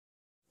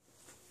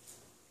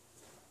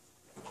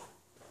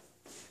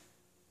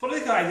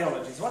political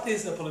ideologies. What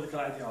is a political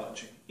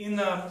ideology?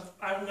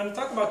 I'm going to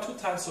talk about two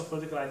types of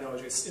political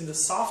ideologies, in the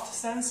soft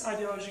sense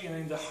ideology and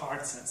in the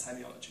hard sense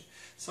ideology.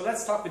 So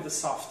let's start with the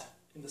soft,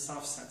 in the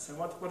soft sense. And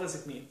what does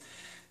it mean?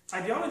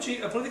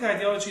 Ideology, a political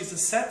ideology is a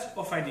set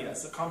of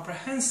ideas, a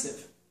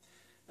comprehensive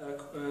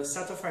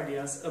set of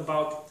ideas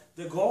about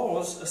the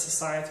goals a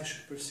society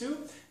should pursue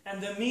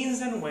and the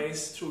means and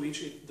ways through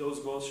which those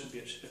goals should be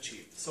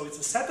achieved. So it's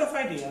a set of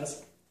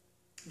ideas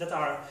that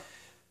are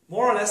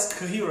more or less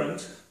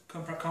coherent,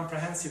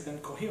 comprehensive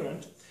and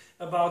coherent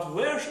about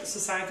where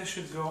society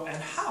should go and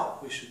how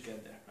we should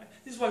get there. Right?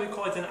 This is why we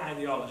call it an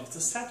ideology. It's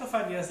a set of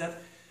ideas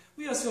that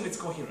we assume it's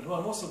coherent.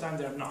 Well, most of the time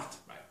they're not,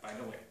 right, by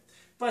the way.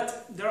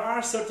 But there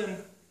are certain,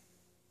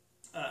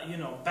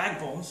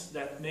 backbones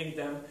that make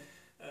them,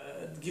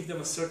 give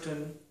them a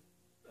certain,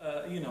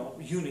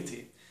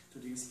 unity to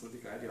these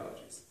political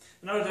ideologies.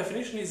 Another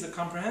definition is a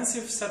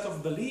comprehensive set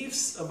of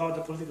beliefs about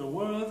the political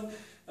world,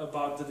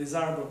 about the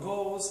desirable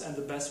goals and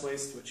the best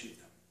ways to achieve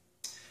them.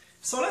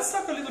 So let's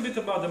talk a little bit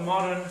about the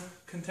modern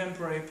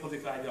contemporary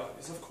political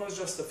ideologies. Of course,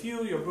 just a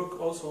few. Your book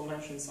also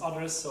mentions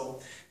others, so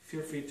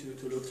feel free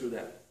to look through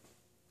them.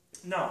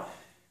 Now,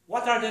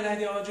 what are then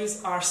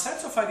ideologies? Are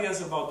sets of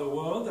ideas about the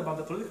world, about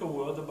the political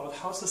world, about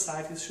how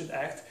societies should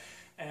act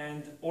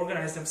and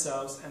organize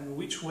themselves and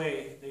which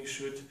way they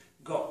should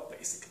go,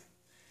 basically.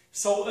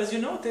 So, as you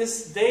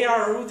notice, they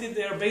are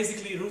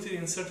basically rooted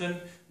in certain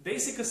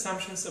basic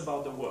assumptions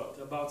about the world,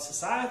 about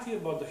society,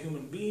 about the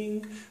human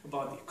being,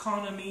 about the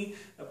economy,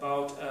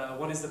 about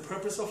what is the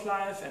purpose of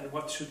life and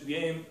what should we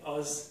aim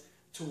us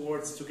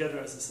towards together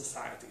as a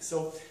society.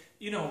 So,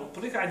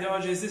 political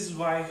ideologies, this is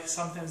why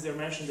sometimes they're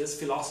mentioned as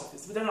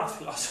philosophies, but they're not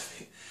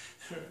philosophy.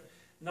 They're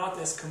not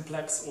as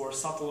complex or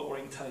subtle or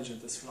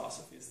intelligent as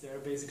philosophies. They're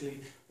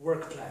basically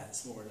work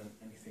plans more than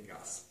anything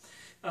else.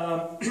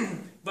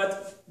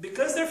 But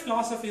because they're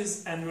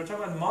philosophies and we're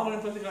talking about modern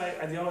political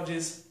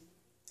ideologies,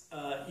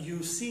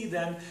 you see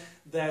then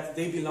that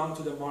they belong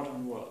to the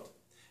modern world.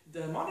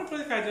 The modern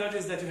political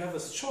ideologies that you have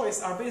as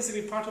choice are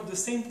basically part of the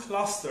same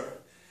cluster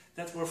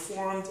that were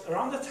formed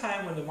around the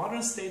time when the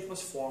modern state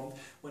was formed,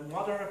 when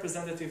modern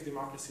representative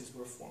democracies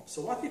were formed.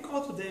 So what we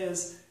call today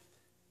as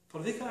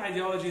political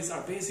ideologies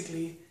are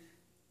basically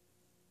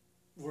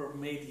were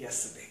made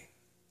yesterday.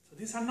 So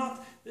these are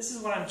not, this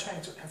is what I'm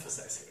trying to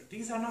emphasize here.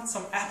 These are not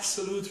some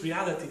absolute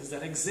realities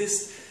that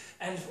exist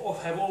and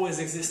have always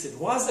existed.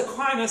 Was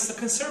Aquinas a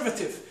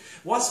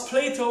conservative? Was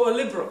Plato a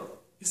liberal?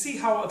 You see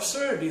how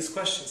absurd these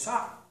questions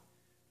are,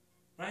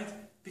 right?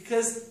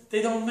 Because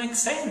they don't make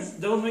sense.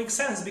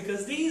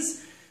 Because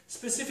these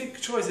specific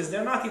choices,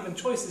 they're not even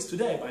choices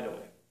today, by the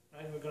way,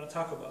 right? We're going to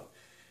talk about.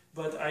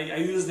 But I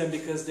use them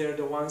because they're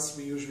the ones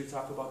we usually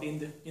talk about in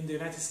the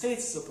United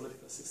States as a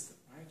political system,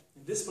 right?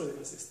 In this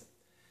political system.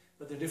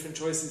 But there are different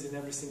choices in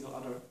every single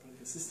other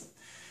political system.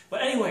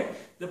 But anyway,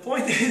 the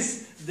point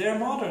is, they're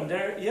modern.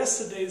 They're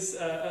yesterday's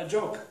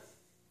joke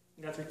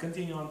that we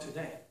continue on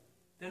today.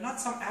 They're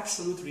not some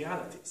absolute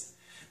realities.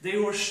 They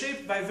were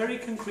shaped by very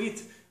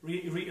concrete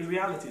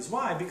realities.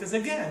 Why? Because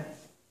again,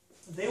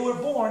 they were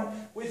born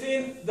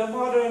within the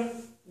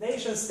modern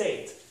nation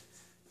state.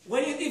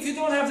 If you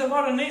don't have the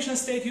modern nation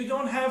state, you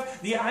don't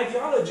have the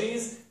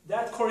ideologies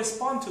that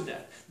correspond to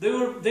that.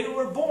 They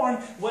were born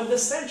when the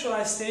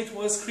centralized state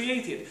was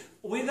created.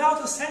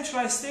 Without a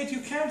centralized state,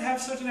 you can't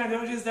have certain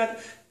ideologies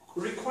that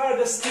require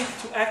the state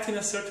to act in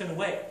a certain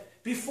way.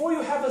 Before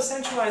you have a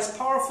centralized,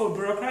 powerful,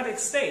 bureaucratic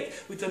state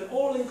with an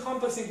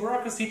all-encompassing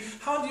bureaucracy,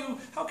 how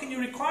can you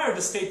require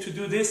the state to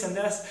do this and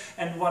this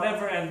and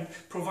whatever and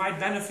provide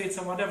benefits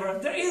and whatever?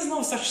 There is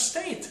no such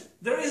state.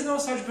 There is no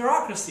such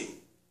bureaucracy.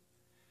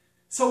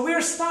 So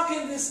we're stuck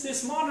in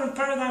this modern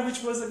paradigm,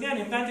 which was again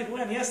invented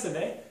when?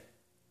 Yesterday,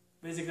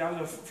 basically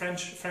out of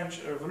French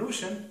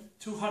Revolution,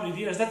 200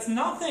 years. That's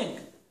nothing.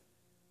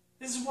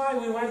 This is why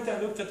we went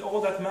and looked at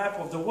all that map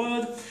of the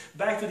world,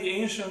 back to the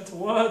ancient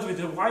world with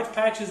the white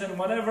patches and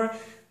whatever.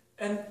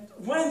 And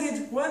when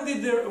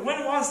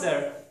was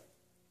there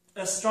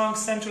a strong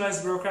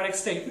centralized bureaucratic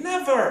state?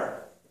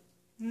 Never.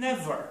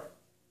 Never.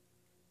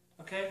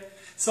 Okay?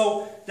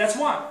 So that's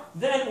one.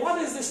 Then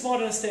what is this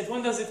modern state?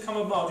 When does it come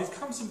about? It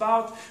comes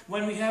about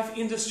when we have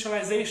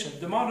industrialization.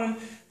 The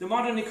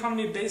modern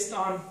economy based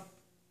on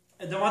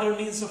the modern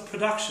means of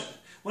production.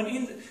 When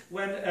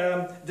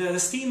the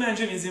steam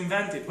engine is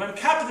invented, when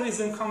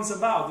capitalism comes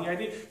about, the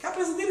idea,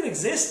 capitalism didn't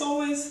exist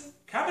always.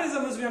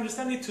 Capitalism as we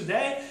understand it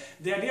today,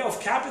 the idea of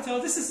capital,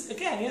 this is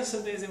again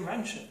yesterday's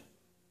invention,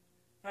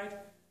 right?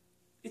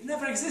 It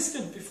never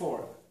existed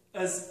before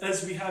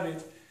as we have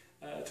it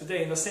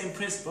today in the same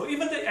principle.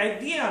 Even the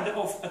idea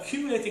of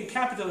accumulating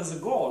capital as a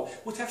goal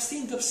would have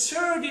seemed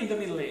absurd in the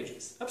Middle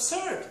Ages.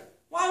 Absurd.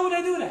 Why would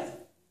I do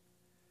that?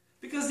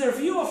 Because their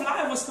view of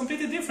life was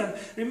completely different.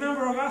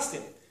 Remember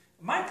Augustine.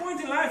 My point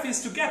in life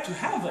is to get to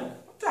heaven.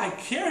 What do I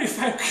care if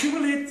I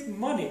accumulate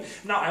money?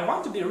 Now, I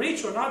want to be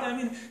rich or not, I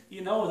mean,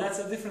 that's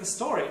a different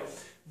story.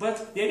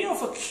 But the idea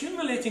of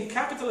accumulating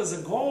capital as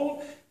a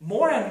goal,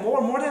 more and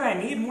more than I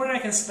need, more than I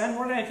can spend,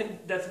 more than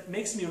that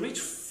makes me rich,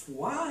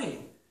 why?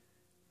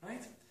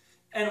 Right?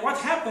 And what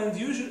happened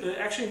usually,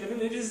 actually in the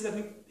Middle Ages, is that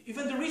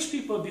even the rich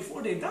people,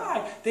 before they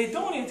die, they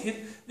donated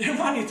their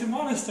money to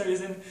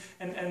monasteries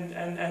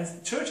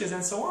and churches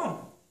and so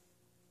on.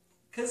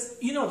 Because,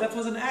 you know, that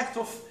was an act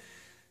of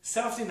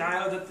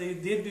self-denial that they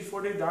did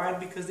before they died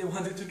because they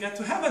wanted to get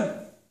to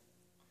heaven.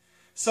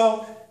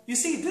 So, you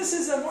see, this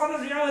is a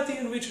modern reality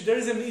in which there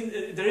is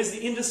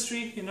the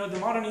industry, you know, the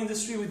modern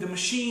industry with the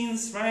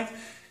machines, right?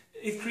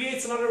 It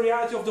creates another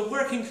reality of the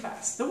working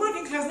class. The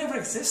working class never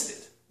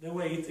existed the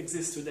way it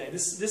exists today.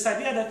 This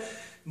idea that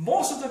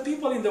most of the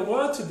people in the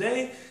world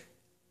today,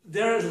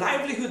 their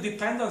livelihood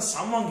depends on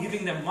someone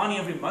giving them money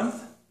every month.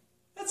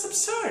 That's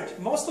absurd.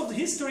 Most of the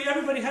history,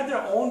 everybody had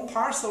their own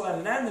parcel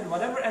and land and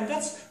whatever, and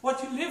that's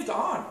what you lived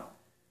on.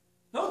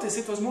 Notice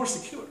it was more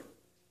secure.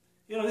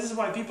 You know, this is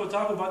why people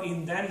talk about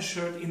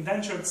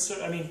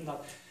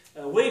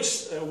wage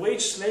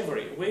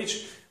slavery,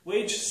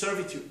 wage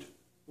servitude.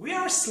 We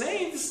are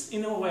slaves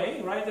in a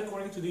way, right?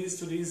 According to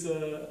these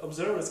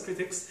observers,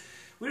 critics,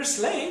 we're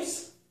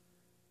slaves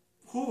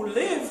whose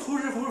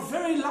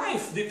very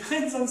life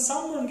depends on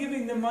someone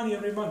giving them money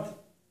every month.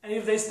 And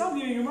if they stop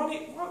giving you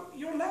money, well,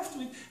 you're left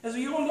with, as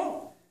we all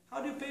know,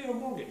 how do you pay your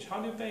mortgage?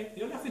 How do you pay?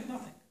 You're left with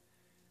nothing,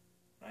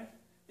 right?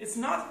 It's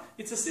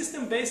a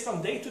system based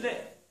on day to day.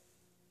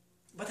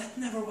 But that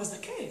never was the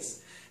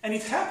case. And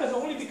it happened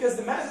only because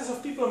the masses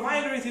of people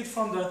migrated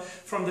from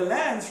the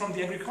lands, from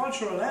the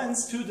agricultural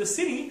lands to the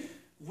city,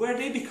 where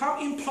they become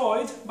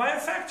employed by a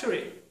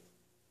factory.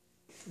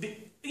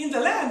 In the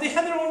land, they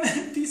had their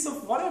own piece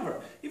of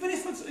whatever, even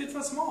if it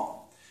was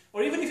small.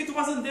 Or even if it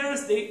wasn't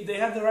theirs, they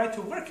had the right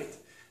to work it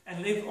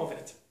and live of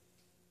it.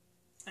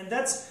 And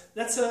that's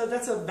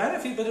a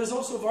benefit, but there's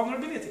also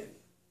vulnerability.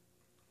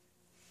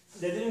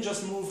 They didn't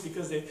just move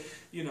because they,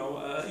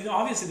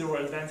 obviously there were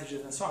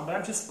advantages and so on, but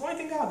I'm just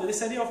pointing out that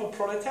this idea of a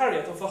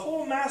proletariat, of a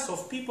whole mass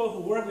of people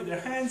who work with their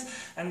hands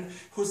and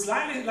whose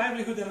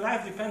livelihood and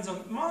life depends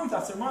on month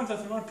after month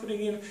after month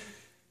putting in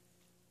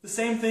the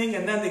same thing,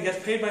 and then they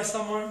get paid by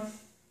someone,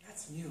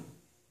 that's new.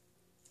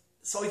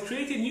 So it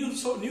created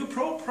new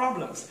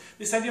problems.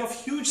 This idea of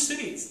huge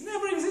cities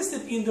never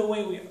existed in the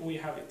way we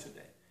have it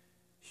today.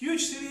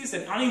 Huge cities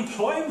and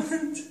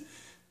unemployment,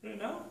 you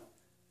know?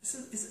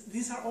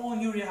 These are all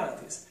new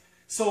realities.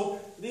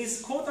 So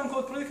these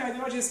quote-unquote political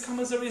ideologies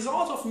come as a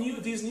result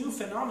of these new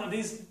phenomena,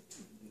 these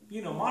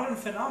modern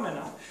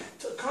phenomena,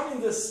 to come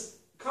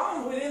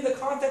within the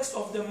context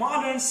of the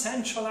modern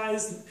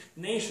centralized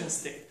nation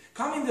state.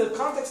 Come in the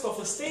context of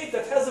a state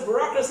that has a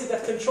bureaucracy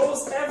that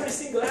controls every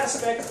single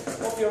aspect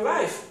of your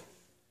life.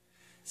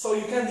 So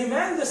you can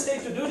demand the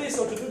state to do this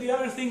or to do the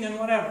other thing and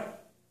whatever.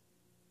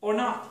 Or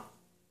not.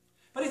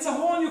 But it's a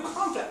whole new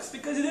context,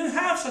 because you didn't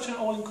have such an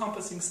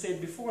all-encompassing state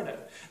before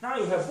that. Now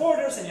you have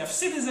borders and you have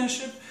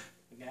citizenship.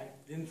 Again,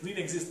 it didn't really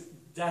exist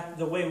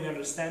the way we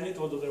understand it,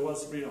 although there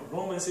was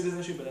Roman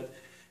citizenship, but it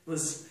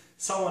was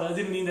someone that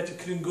didn't mean that you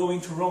couldn't go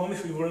into Rome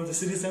if you weren't a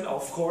citizen.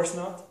 Of course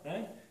not,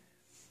 right?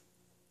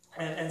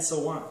 And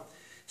so on.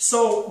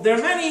 So there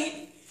are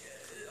many.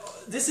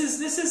 This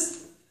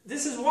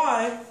is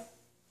why.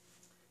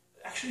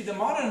 Actually, the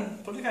modern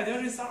political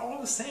ideologies are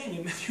all the same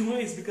in many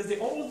ways, because they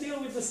all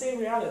deal with the same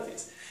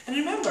realities. And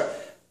remember,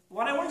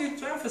 what I want you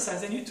to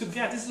emphasize and you to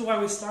get, this is why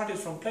we started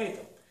from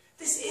Plato.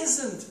 This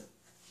isn't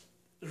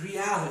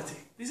reality.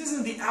 This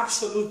isn't the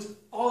absolute,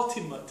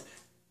 ultimate,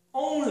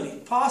 only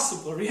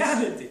possible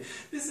reality.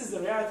 This is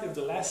the reality of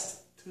the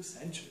last 2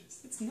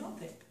 centuries. It's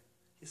nothing,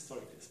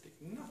 historically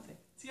speaking, nothing.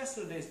 It's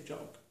yesterday's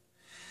joke.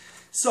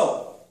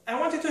 So, I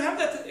want you to have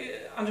that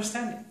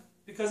understanding,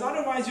 because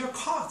otherwise you're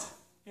caught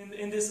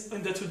in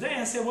the today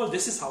and say, well,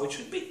 this is how it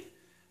should be.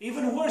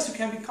 Even worse, you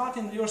can be caught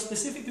in your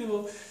specific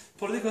little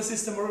political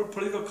system or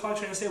political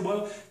culture and say,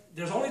 well,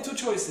 there's only 2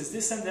 choices,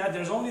 this and that,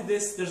 there's only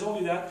this, there's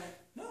only that.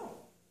 No,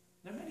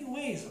 there are many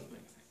ways of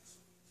doing things.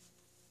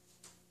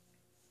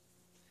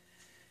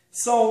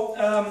 So,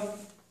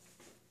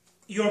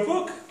 your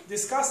book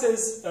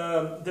discusses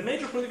the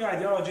major political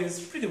ideologies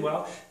pretty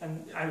well,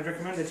 and I would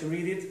recommend that you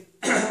read it.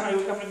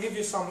 I'm going to give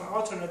you some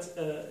alternate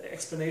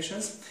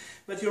explanations,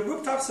 but your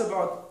book talks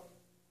about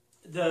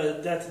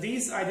that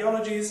these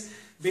ideologies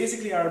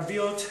basically are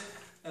built,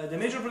 the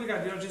major political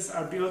ideologies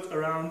are built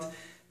around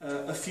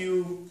a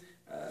few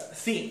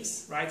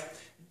themes, right?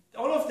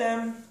 All of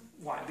them,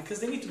 why? Because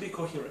they need to be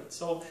coherent.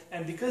 So,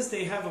 and because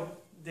they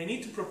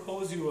need to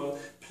propose you a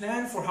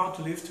plan for how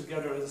to live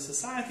together as a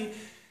society.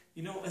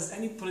 You know, as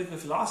any political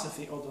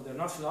philosophy, although they're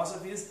not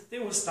philosophies, they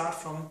will start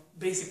from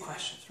basic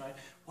questions, right?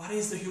 What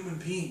is the human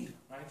being,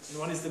 right? And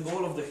what is the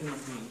goal of the human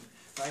being,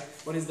 right?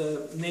 What is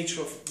the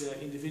nature of the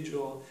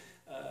individual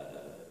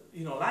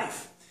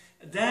life?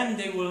 Then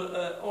they will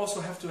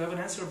also have to have an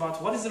answer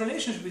about what is the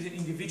relationship between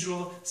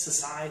individual,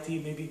 society,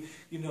 maybe,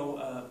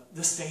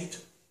 the state,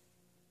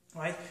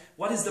 right?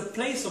 What is the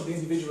place of the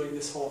individual in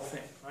this whole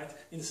thing, right?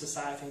 In the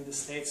society, in the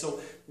state. So,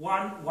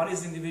 1, what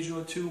is the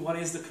individual? 2, what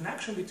is the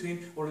connection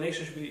between, or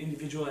relationship between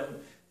individual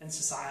and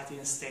society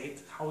and state,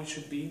 how it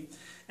should be.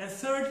 And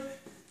 3rd,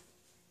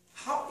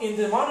 how in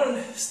the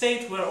modern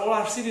state where all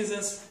are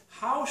citizens,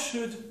 how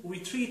should we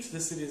treat the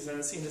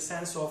citizens in the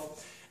sense of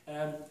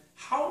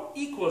how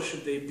equal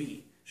should they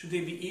be? Should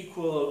they be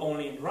equal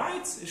only in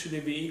rights? Should they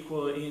be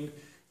equal in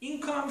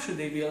income? Should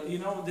they be, you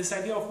know, this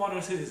idea of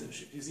modern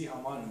citizenship. You see how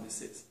modern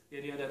this is. The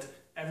idea that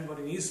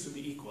everybody needs to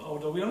be equal,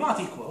 although we are not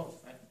equal.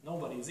 Right?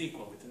 Nobody is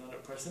equal with another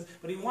person.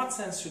 But in what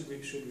sense should we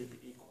be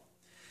equal?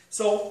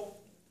 So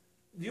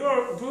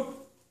your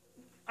book,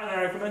 and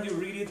I recommend you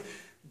read it,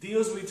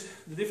 deals with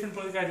the different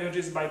political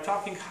ideologies by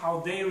talking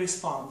how they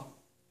respond,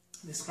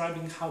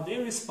 describing how they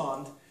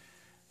respond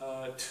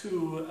to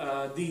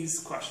these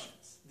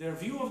questions. Their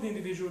view of the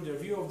individual, their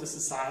view of the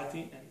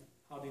society, and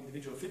how the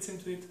individual fits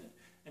into it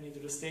and into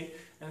the state.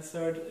 And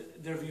third,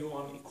 their view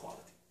on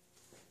equality.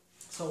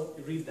 So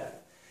read that.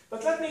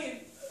 But let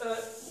me,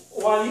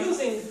 while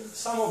using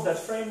some of that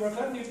framework,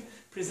 let me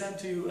present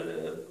to you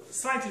a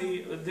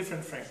slightly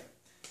different framework.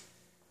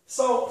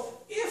 So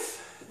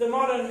if the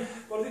modern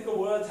political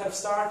world has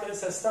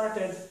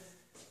started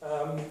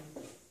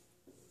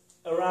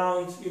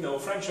around, you know,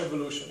 French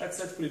Revolution, let's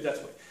put it that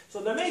way.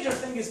 So the major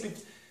thing is,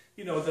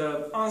 you know,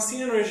 the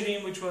Ancien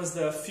regime, which was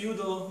the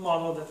feudal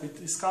model that we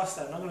discussed,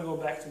 and I'm not going to go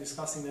back to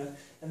discussing that,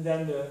 and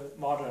then the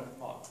modern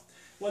model.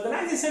 Well, the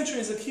 19th century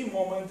is a key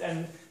moment,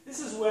 and this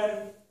is when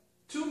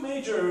two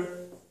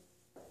major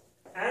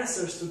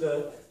answers to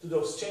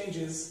those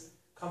changes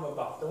come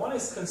about. The one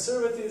is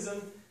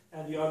conservatism,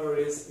 and the other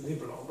is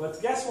liberal.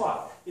 But guess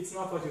what? It's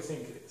not what you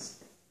think it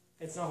is.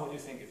 It's not what you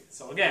think it is.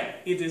 So again,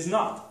 it is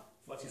not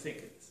what you think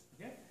it is.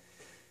 Okay?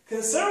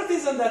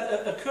 Conservatism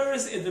that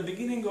occurs at the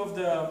beginning of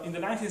in the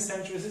 19th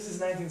century, this is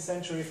 19th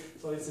century,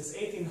 so this is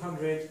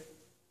 1800,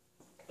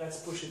 let's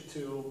push it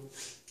to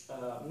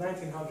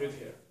 1900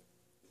 here.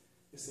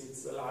 You see,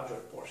 it's a larger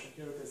portion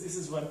here, because this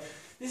is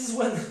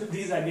when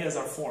these ideas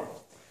are formed.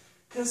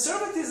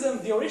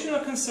 Conservatism, the original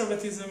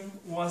conservatism,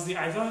 was the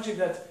ideology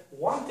that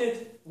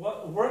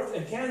worked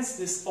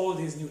against all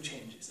these new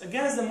changes,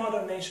 against the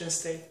modern nation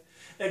state,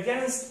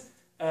 against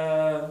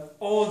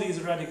all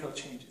these radical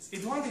changes.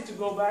 It wanted to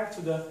go back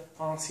to the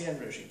Ancien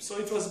regime. So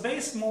it was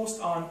based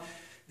most on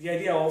the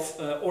idea of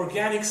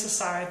organic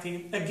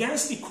society,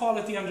 against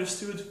equality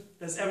understood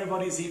as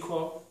everybody is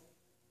equal.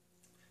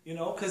 You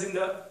know, because in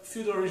the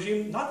feudal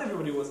regime, not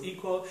everybody was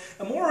equal.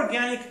 A more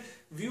organic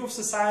view of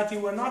society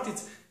where not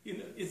it's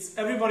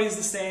everybody is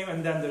the same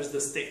and then there's the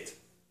state.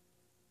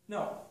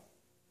 No.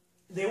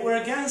 They were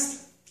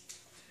against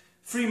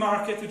free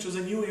market, which was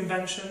a new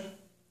invention,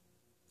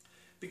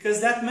 because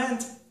that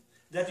meant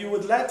that you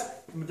would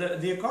let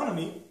the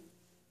economy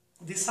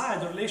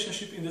decide the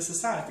relationship in the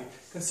society.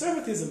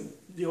 Conservatism,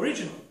 the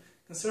original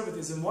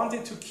conservatism,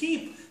 wanted to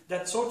keep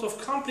that sort of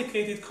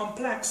complicated,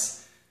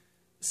 complex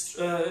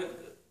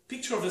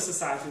picture of the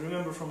society,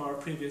 remember from our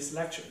previous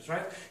lectures,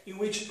 right? In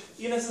which,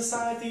 in a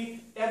society,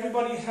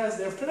 everybody has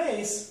their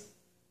place,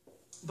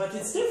 but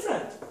it's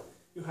different.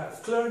 You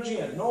have clergy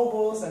and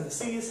nobles, and the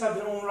cities have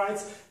their own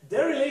rights.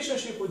 Their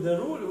relationship with the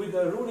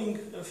ruling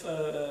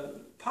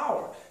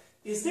power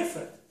is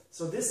different.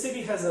 So this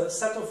city has a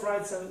set of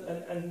rights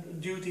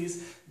and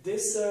duties.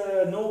 This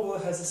noble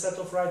has a set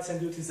of rights and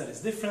duties that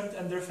is different,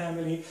 and their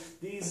family.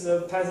 These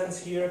peasants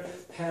here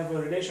have a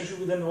relationship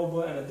with the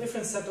noble and a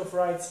different set of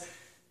rights.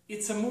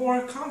 It's a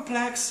more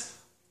complex,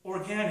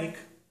 organic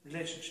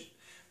relationship.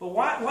 But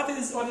what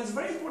is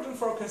very important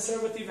for a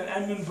conservative, and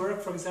Edmund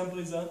Burke, for example,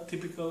 is a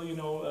typical, you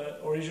know,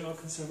 original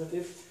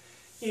conservative,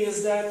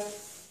 is that,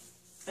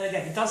 and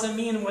again, it doesn't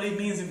mean what it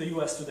means in the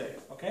US today,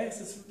 okay?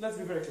 So let's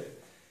be very clear.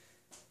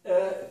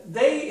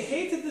 They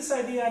hated this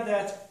idea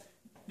that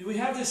we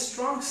have this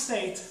strong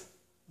state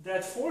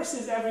that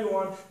forces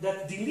everyone,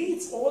 that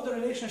deletes all the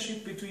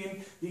relationship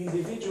between the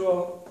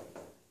individual,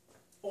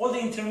 all the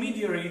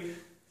intermediary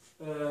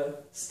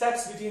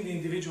steps between the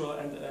individual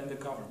and the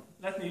government.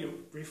 Let me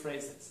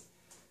rephrase this.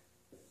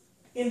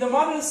 In the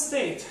modern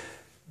state,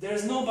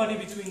 there's nobody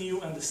between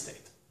you and the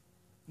state.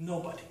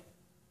 Nobody.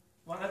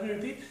 Well, let me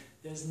repeat.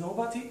 There's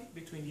nobody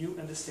between you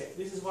and the state.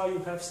 This is why you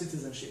have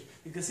citizenship.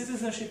 Because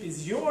citizenship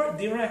is your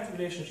direct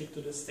relationship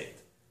to the state.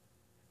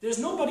 There's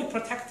nobody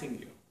protecting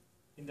you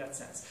in that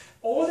sense.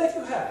 All that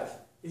you have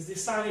is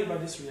decided by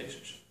this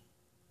relationship.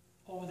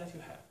 All that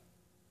you have.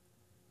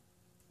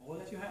 All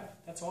that you have.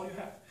 That's all you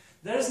have.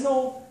 There's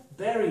no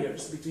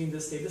barriers between the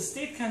state. The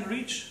state can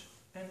reach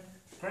and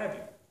grab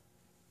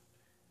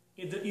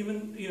you.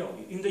 Even, you know,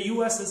 in the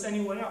US as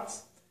anywhere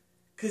else.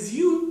 Because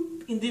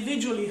you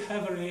individually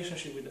have a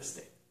relationship with the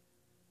state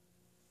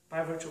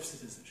by virtue of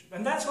citizenship.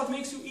 And that's what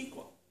makes you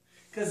equal.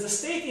 Because the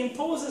state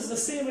imposes the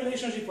same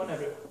relationship on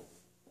everyone.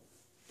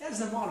 That's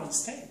the modern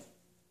state.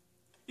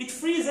 It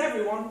frees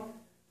everyone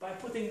by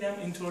putting them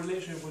into a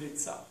relationship with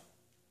itself.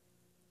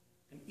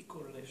 An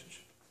equal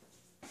relationship.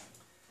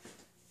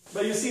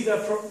 But you see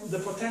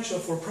the potential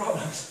for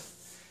problems.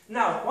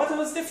 Now, what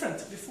was different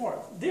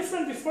before?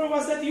 Different before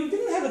was that you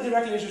didn't have a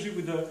direct relationship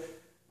with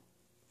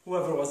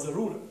whoever was the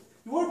ruler.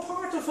 You were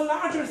part of a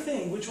larger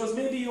thing, which was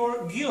maybe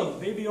your guild,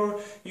 maybe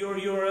your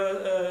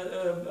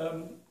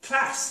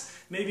class,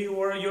 maybe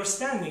your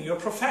standing, your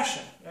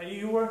profession.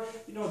 You were,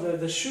 you know,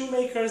 the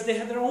shoemakers, they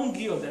had their own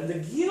guild, and the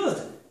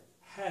guild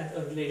had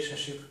a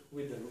relationship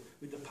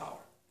with the power.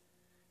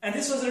 And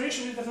this was a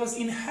relationship that was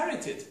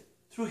inherited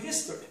through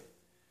history.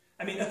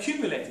 I mean,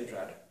 accumulated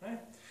rather, right?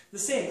 The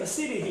same, a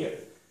city here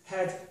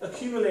had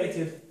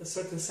accumulated a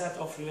certain set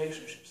of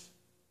relationships.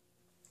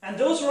 And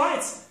those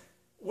rights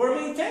were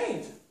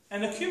maintained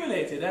and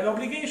accumulated, and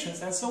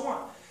obligations and so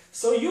on.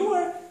 So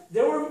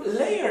there were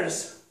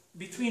layers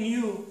between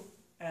you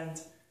and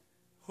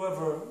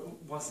whoever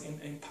was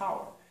in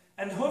power.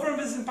 And whoever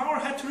was in power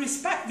had to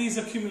respect these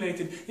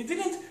accumulated.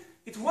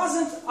 It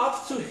wasn't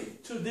up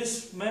to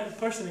this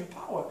person in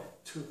power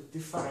to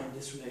define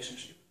this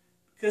relationship,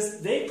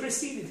 because they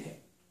preceded him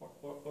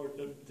or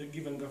the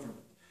given government.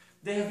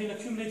 They have been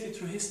accumulated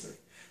through history.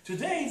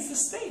 Today, it's the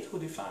state who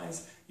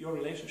defines your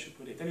relationship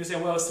with it. And you say,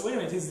 well, so wait a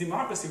minute, it's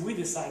democracy, we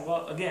decide.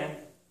 Well, again,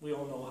 we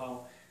all know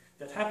how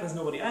that happens.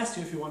 Nobody asked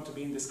you if you want to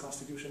be in this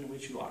constitution in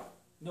which you are.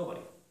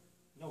 Nobody.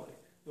 Nobody.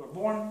 You were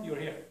born, you're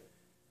here.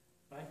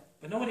 Right?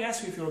 But nobody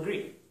asked you if you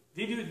agree.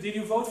 Did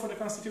you vote for the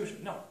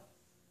constitution? No.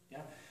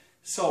 Yeah.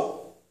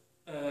 So,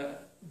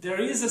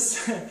 there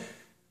is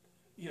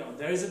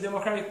a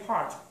democratic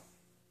part.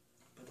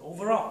 But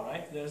overall,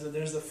 right,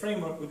 there's a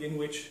framework within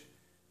which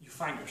you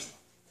find yourself.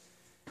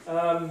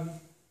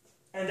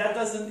 And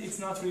it's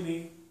not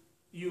really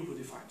you who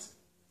defines it.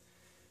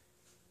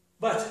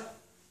 But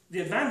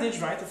the advantage,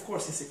 right, of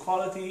course, is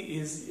equality,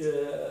 is,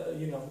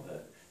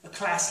 a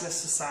classless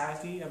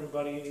society.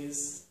 Everybody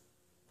is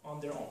on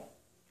their own.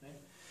 Okay?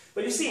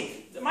 But you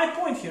see, my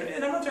point here,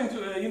 and I'm not trying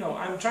to,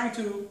 I'm trying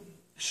to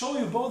show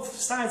you both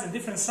sides and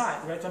different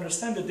sides, right, to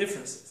understand the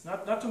differences.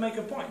 Not to make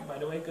a point, by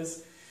the way,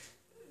 because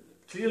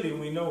clearly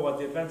we know what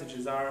the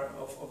advantages are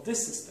of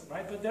this system,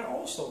 right? But there are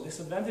also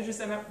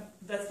disadvantages, and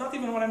that's not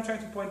even what I'm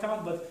trying to point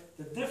out, but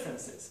the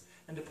differences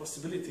and the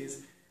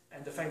possibilities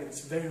and the fact that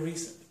it's very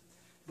recent.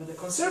 But the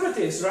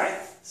conservatives,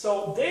 right?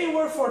 So they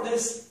were for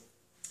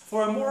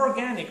a more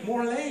organic,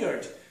 more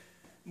layered,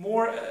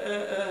 more,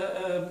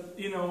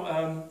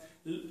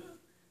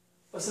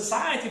 a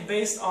society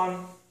based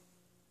on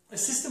a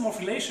system of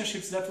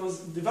relationships that was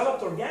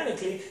developed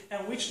organically,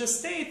 and which the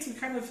state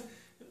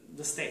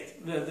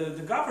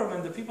the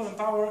government, the people in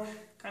power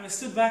kind of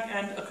stood back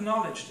and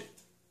acknowledged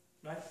it,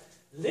 right?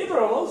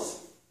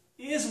 Liberals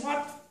is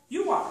what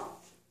you are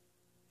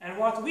and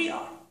what we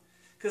are.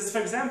 Because, for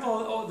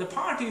example, the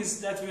parties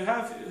that we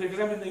have, for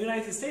example, in the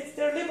United States,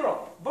 they're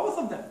liberal, both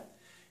of them,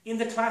 in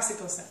the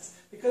classical sense.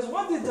 Because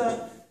what did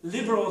the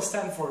liberal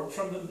stand for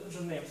from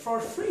the name? For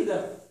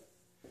freedom.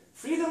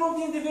 Freedom of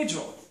the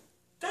individual.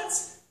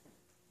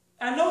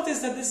 And notice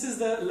that this is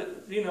the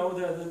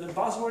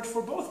buzzword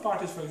for both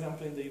parties, for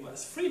example, in the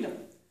US. Freedom.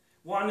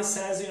 One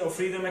says,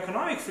 freedom,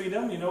 economic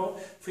freedom,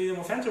 freedom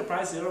of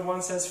enterprise. The other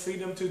one says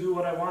freedom to do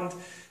what I want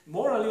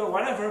morally or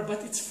whatever,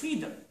 but it's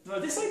freedom. Now,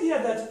 this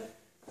idea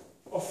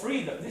of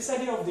freedom, this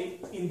idea of the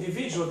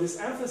individual, this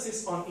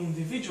emphasis on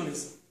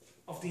individualism,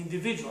 of the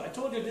individual. I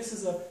told you this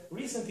is a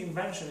recent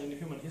invention in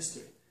human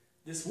history.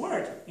 This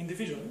word,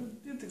 individual,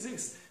 didn't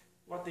exist.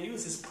 What they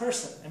use is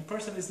person, and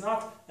person is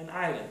not an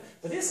island.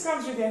 But this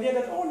comes with the idea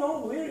that, oh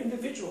no, we're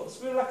individuals,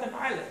 we're like an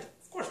island.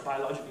 Of course,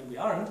 biologically we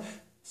aren't.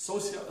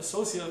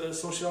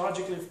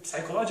 Sociologically,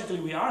 psychologically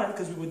we aren't,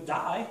 because we would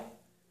die.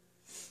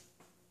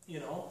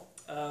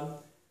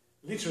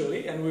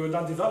 Literally, and we would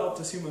not develop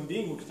as human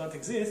being, we could not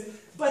exist.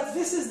 But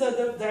this is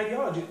the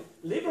ideology.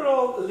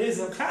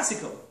 Liberalism,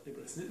 classical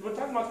liberalism. We're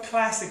talking about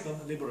classical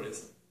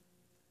liberalism.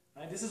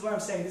 Right? This is what I'm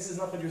saying, this is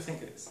not what you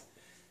think it is.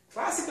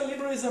 Classical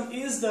liberalism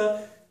is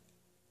the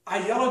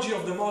ideology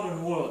of the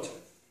modern world.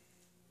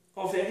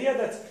 Of the idea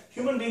that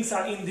human beings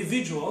are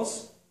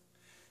individuals,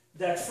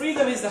 that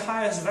freedom is the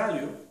highest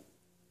value,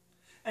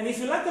 and if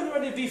you let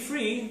everybody be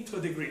free to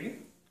a degree,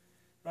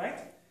 right,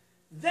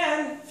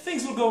 then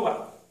things will go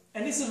well.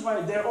 And this is why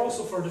they're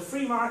also for the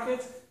free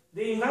market.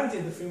 They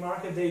invented the free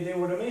market. They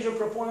were the major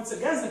proponents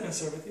against the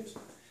conservatives.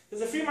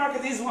 Because the free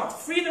market is what?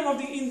 Freedom of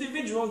the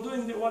individual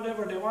doing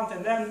whatever they want,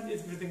 and then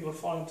everything will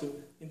fall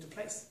into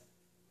place.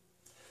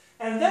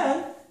 And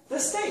then the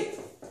state.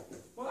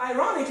 Well,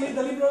 ironically,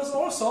 the liberals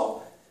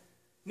also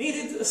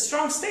needed a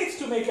strong state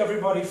to make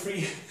everybody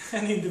free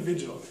and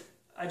individual.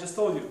 I just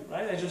told you,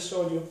 right? I just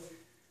showed you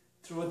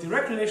through a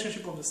direct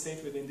relationship of the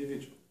state with the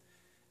individual.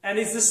 And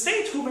it's the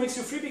state who makes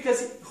you free,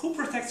 because who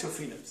protects your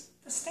freedoms?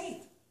 The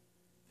state.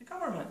 The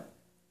government.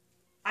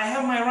 I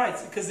have my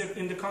rights because they're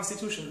in the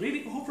Constitution.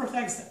 Really, who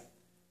protects them?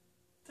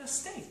 The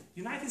state.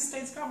 United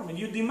States government.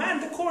 You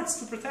demand the courts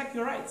to protect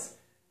your rights.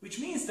 Which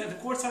means that the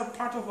courts are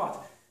part of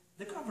what?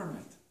 The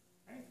government.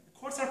 Right? The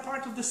courts are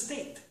part of the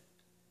state.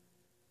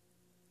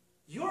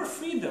 Your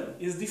freedom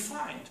is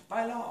defined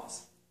by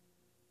laws.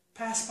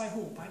 Passed by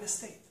whom? By the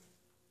state.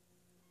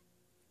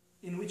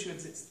 In which you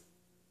exist.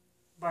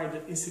 By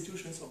the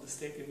institutions of the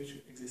state in which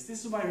you exist.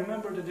 This is why,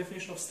 remember the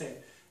definition of state.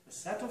 A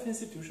set of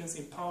institutions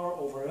in power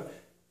over a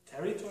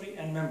territory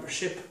and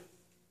membership.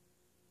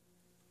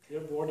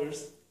 Clear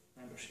borders,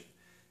 membership.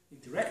 In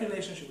direct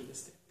relationship with the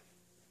state.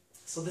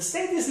 So the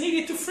state is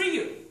needed to free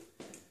you.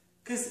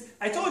 Because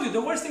I told you,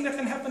 the worst thing that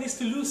can happen is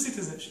to lose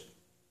citizenship.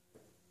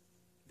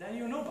 Then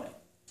you're nobody.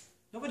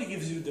 Nobody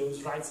gives you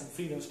those rights and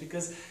freedoms,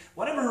 because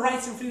whatever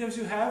rights and freedoms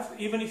you have,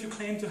 even if you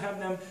claim to have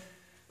them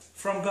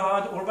from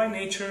God or by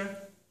nature,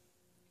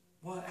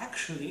 well,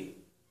 actually,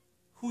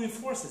 who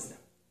enforces them?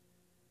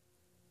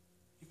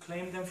 You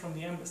claim them from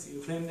the embassy,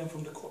 you claim them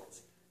from the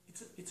courts.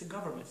 It's a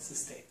government, it's a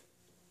state.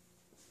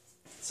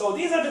 So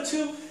these are the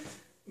two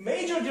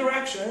major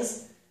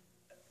directions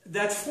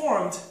that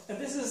formed, and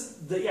this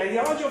is the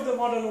ideology of the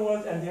modern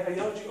world and the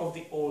ideology of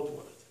the old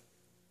world.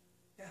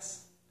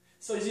 Yes.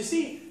 So as you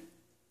see,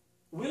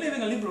 we live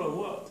in a liberal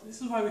world. This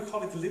is why we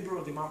call it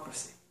liberal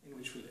democracy in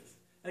which we live.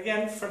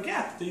 Again,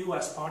 forget the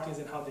US parties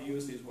and how they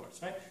use these words,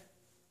 right?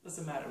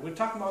 Doesn't matter. We're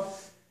talking about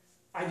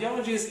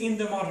ideologies in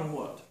the modern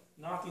world.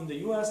 Not in the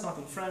US, not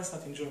in France,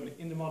 not in Germany,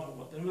 in the modern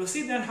world. And we'll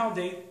see then how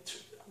they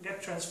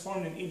get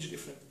transformed in each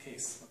different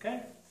case,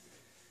 okay?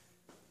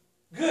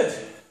 Good.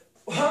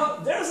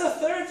 Well, there's a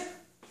third,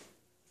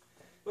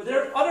 but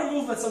there are other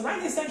movements. So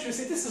 19th century,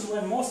 see, this is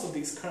when most of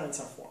these currents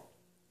are formed.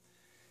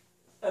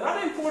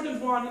 Another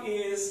important one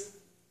is,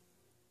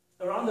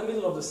 around the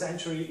middle of the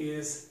century,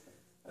 is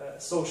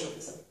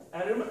socialism.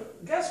 And remember,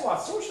 guess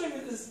what?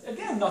 Socialism is,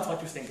 again, not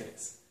what you think it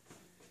is.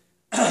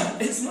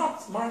 It's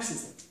not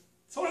Marxism.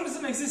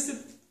 Socialism existed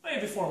way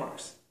before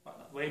Marx. Well,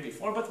 not way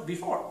before, but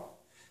before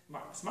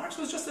Marx. Marx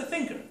was just a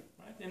thinker,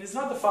 right? And he's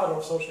not the father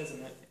of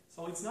socialism or anything.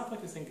 So it's not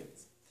what you think it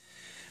is.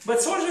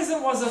 But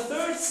socialism was a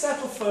third set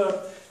of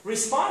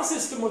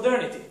responses to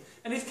modernity.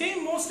 And it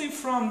came mostly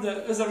from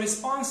as a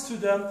response to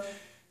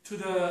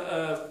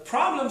the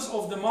problems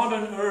of the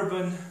modern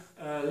urban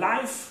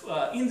life,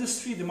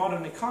 industry, the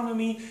modern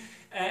economy,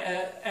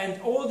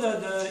 and all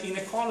the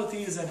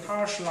inequalities and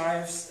harsh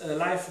life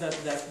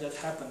that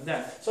happened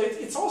then. So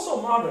it's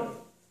also modern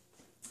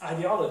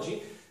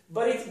ideology,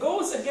 but it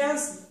goes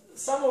against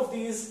some of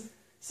these.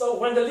 So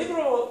when the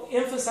liberal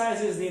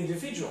emphasizes the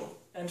individual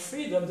and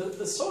freedom,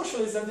 the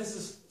socialism, this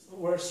is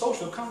where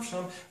social comes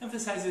from,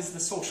 emphasizes the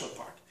social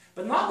part,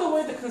 but not the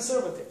way the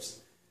conservatives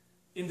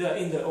in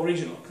the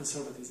original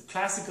conservatism,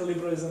 classical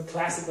liberalism,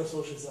 classical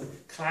socialism,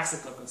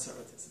 classical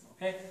conservatism.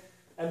 Okay,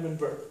 Edmund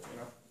Burke,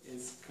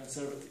 is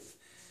conservative.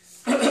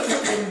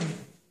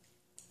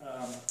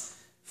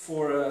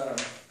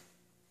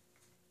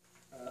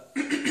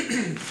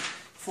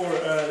 For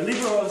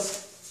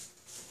liberals,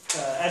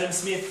 Adam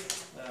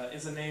Smith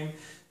is a name.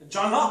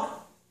 John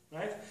Locke,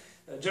 right?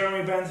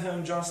 Jeremy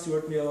Bentham, John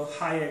Stuart Mill,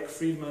 Hayek,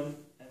 Friedman,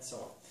 and so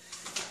on.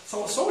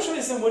 So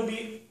socialism would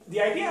be,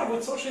 the idea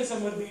with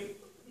socialism would be,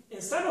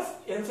 instead of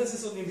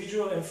emphasis on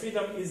individual and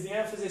freedom, is the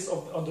emphasis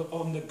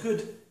on the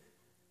good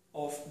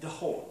of the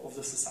whole of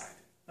the society.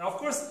 Now, of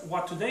course,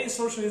 what today is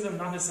socialism,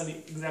 not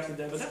necessarily exactly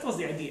that, but that was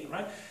the idea,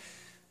 right?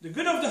 The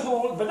good of the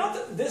whole, but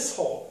not this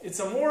whole. It's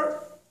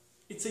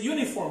a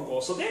uniform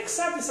goal. So they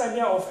accept this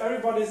idea of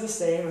everybody is the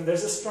same and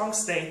there's a strong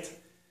state,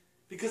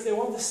 because they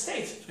want the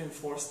state to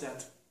enforce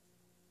that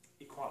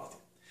equality.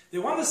 They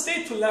want the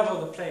state to level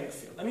the playing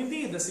field. I mean,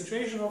 indeed, the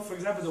situation of, for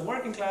example, the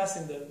working class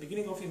in the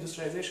beginning of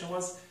industrialization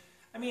was,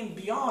 I mean,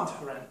 beyond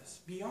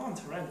horrendous, beyond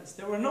horrendous.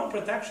 There were no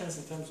protections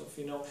in terms of,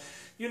 you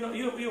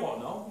all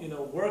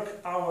know,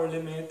 work hour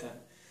limit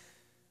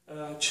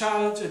and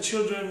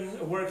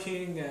children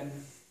working and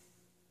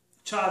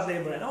child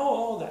labor and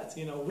all that.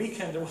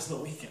 Weekend, there was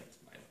no weekend,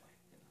 by the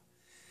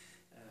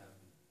way.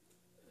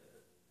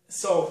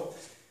 So,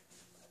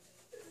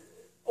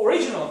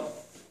 original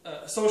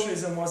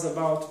socialism was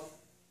about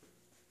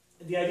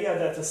the idea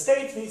that the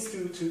state needs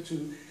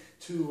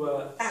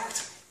to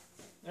act.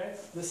 Right?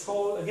 This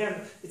whole,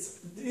 again,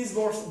 these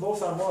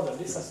both are modern.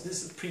 This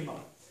is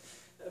pre-modern.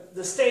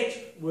 The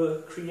state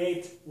will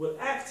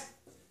act,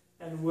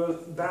 and will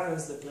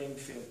balance the playing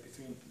field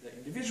between the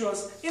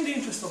individuals in the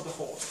interest of the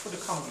whole, for the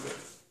common good.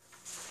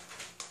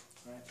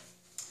 Right?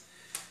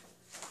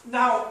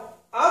 Now,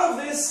 out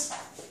of this,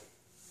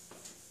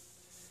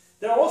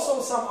 there are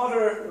also some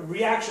other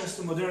reactions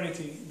to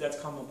modernity that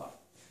come about.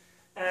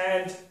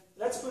 And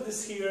let's put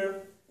this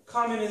here: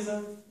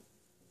 communism,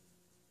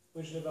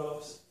 which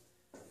develops.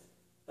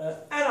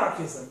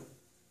 Anarchism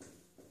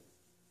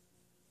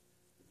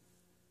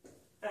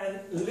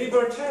and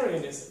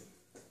libertarianism.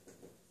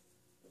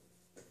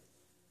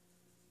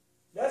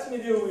 Let me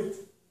deal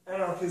with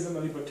anarchism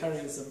and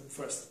libertarianism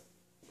first.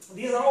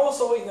 These are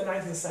also in the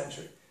 19th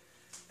century.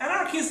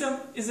 Anarchism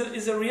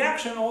is a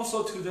reaction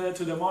also to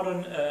the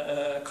modern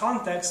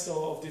context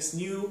of this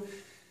new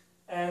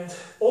and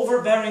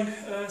overbearing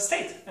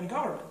state and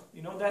government,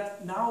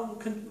 that now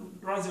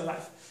runs your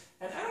life.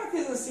 And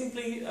anarchism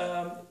simply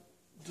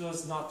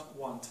does not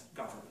want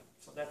government.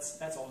 So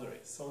that's all there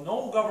is. So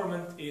no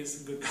government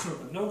is good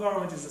government. No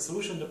government is the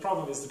solution. The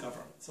problem is the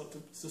government. So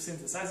to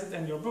synthesize it,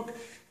 and your book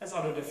has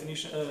other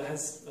definition,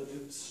 has a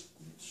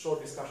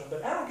short discussion.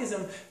 But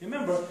anarchism,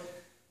 remember,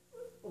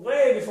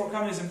 way before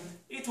communism,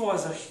 it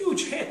was a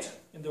huge hit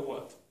in the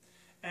world.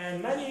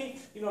 And many,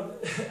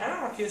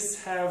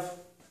 anarchists have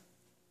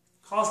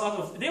caused a lot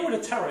of, they were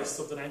the terrorists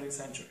of the 19th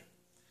century.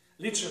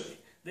 Literally.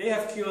 They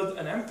have killed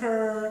an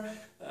emperor,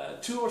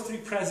 2 or 3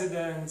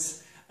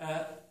 presidents.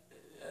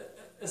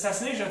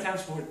 Assassination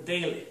attempts were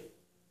daily,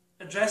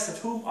 addressed at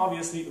whom?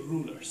 Obviously,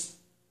 rulers.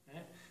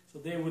 So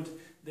they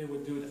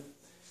would do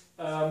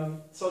that.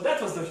 So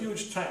that was the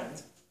huge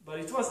trend, but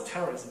it was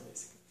terrorism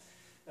basically.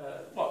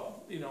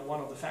 Well, you know,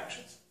 one of the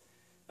factions.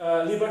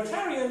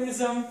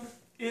 Libertarianism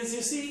is,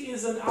 you see,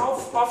 is an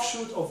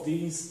offshoot of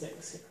these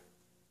things here.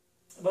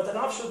 But an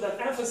offshoot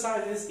that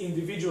emphasizes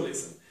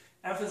individualism,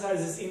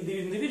 emphasizes the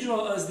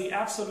individual as the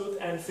absolute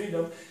and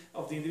freedom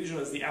of the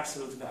individual as the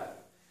absolute value.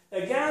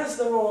 Against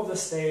the role of the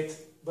state,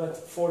 but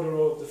for the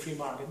role of the free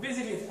market.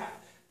 Basically, it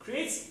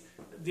creates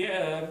the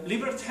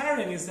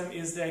libertarianism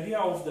is the idea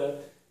of the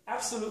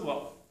absolute,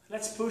 well,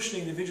 let's push the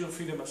individual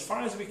freedom as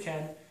far as we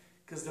can,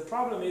 because the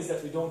problem is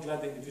that we don't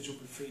let the individual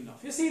be free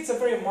enough. You see, it's a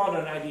very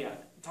modern idea.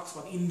 It talks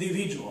about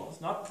individuals,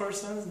 not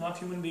persons, not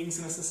human beings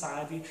in a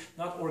society,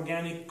 not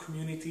organic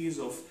communities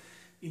of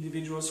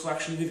individuals who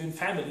actually live in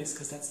families,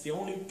 because that's the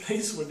only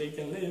place where they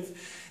can live,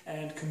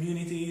 and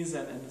communities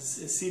and a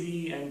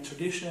city and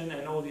tradition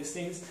and all these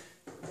things.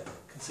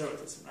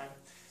 Conservatism, right?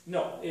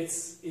 No,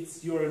 it's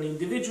you're an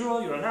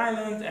individual, you're an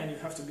island, and you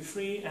have to be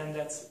free, and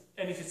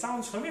if it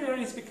sounds familiar,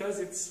 it's because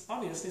it's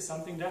obviously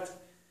something that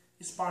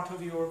is part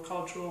of your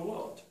cultural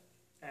world.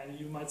 And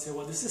you might say,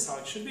 well, this is how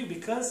it should be,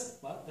 because,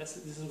 well, this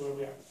is where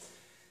we are.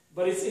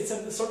 But it's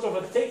a sort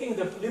of taking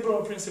the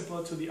liberal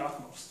principle to the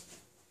utmost.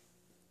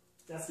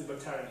 That's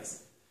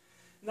libertarianism.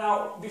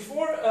 Now,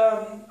 before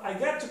I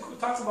get to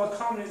talk about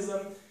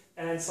communism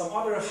and some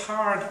other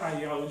hard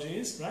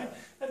ideologies, right?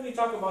 Let me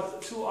talk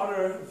about two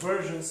other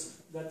versions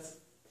that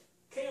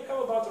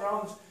come about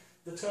around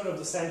the turn of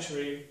the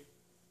century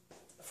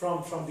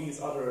from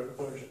these other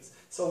versions.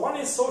 So one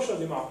is social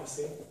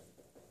democracy.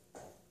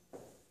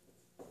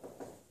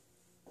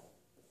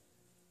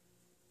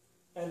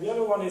 And the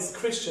other one is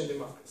Christian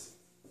democracy.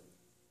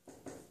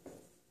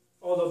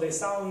 Although they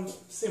sound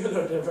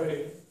similar, they're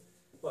very,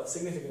 well,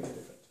 significantly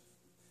different.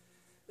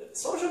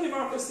 Social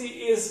democracy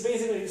is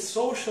basically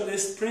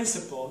socialist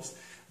principles,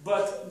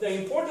 but the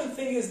important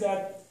thing is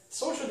that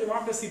social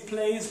democracy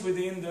plays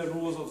within the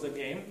rules of the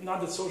game.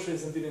 Not that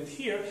socialism didn't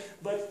here,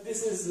 but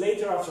this is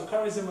later after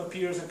communism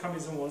appears, and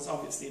communism was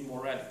obviously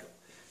more radical.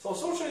 So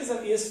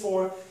socialism is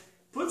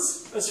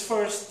puts as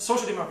first,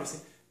 social democracy,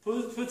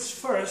 puts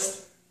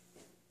first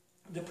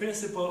the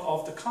principle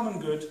of the common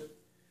good,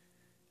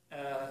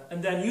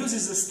 and then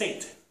uses the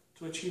state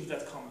to achieve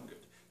that common good.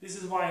 This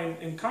is why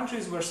in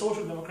countries where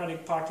social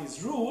democratic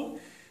parties rule,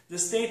 the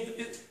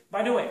state,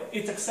 by the way,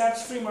 it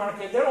accepts free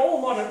market. They're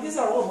all modern, these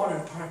are all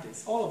modern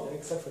parties, all of them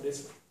except for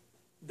this one.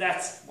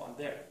 That's one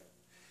there.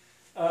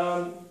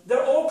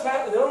 They're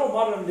all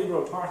modern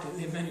liberal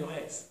parties in many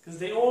ways, because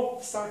they all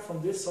start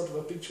from this sort of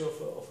a picture of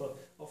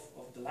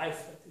the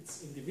life, that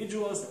it's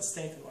individuals and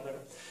state and whatever.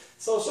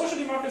 So social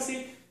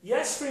democracy,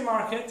 yes, free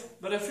market,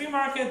 but a free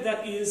market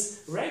that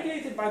is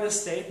regulated by the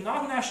state,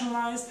 not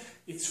nationalized.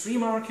 It's free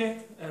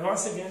market, and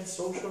once again,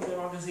 social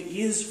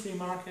democracy is free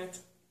market.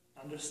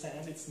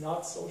 Understand, it's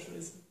not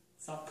socialism,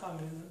 it's not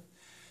communism.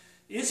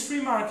 It's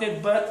free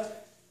market,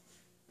 but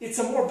it's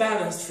a more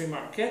balanced free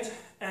market,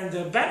 and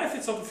the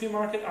benefits of the free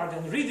market are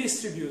then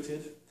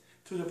redistributed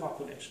to the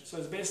population. So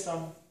it's based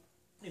on,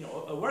 you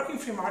know, a working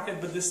free market,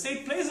 but the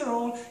state plays a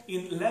role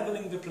in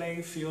leveling the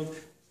playing field,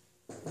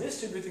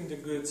 distributing the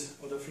goods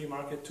of the free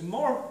market to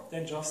more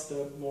than just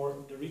the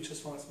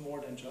richest ones,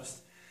 more than just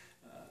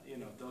you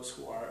know, those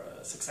who are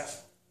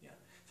successful. Yeah.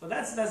 So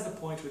that's the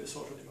point with the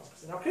social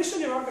democracy. Now, Christian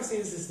democracy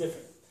is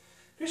different.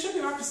 Christian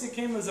democracy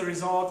came as a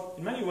result,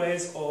 in many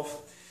ways, of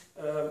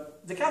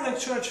the Catholic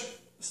Church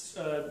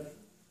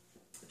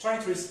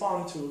trying to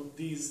respond to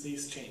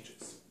these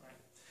changes.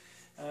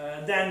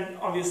 Right? Then,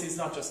 obviously, it's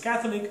not just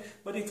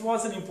Catholic, but it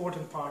was an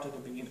important part at the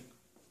beginning.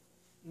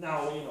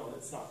 Now, you know,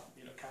 it's not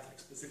Catholic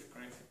specific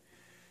or anything,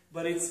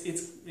 but it's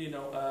you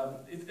know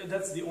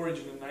that's the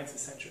origin in the 19th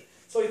century.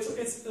 So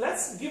it's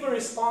let's give a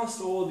response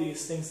to all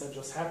these things that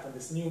just happened,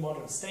 this new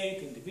modern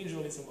state,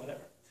 individualism,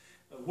 whatever,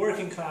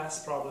 working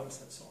class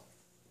problems and so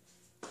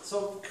on.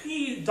 So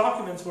key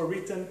documents were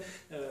written.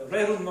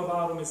 Rerum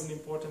Novarum is an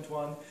important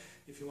one,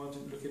 if you want to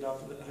look it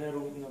up.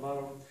 Rerum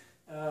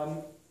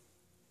Novarum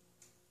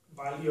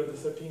by Leo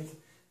XIII.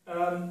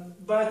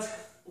 But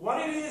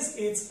what it is,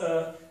 it's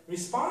a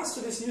response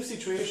to this new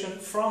situation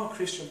from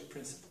Christian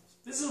principles.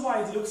 This is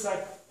why it looks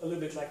like a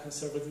little bit like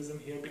conservatism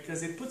here,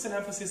 because it puts an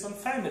emphasis on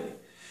family,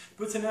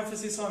 puts an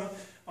emphasis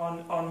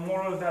on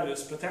moral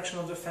values, protection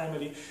of the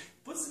family,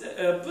 puts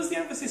the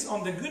emphasis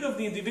on the good of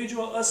the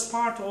individual as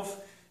part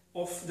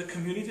of the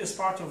community, as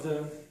part of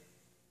the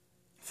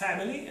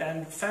family,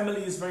 and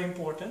family is very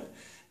important,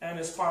 and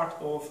as part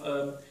of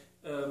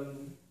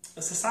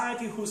a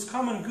society whose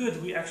common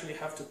good we actually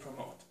have to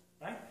promote,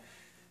 right?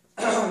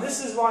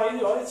 This is why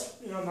it's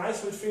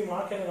nice with free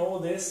market and all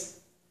this,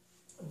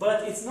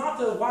 but it's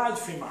not a wild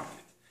free market.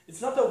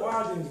 It's not a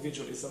wild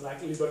individualism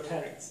like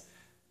libertarians,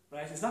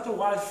 right? It's not a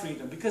wild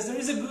freedom, because there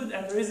is a good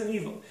and there is an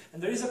evil,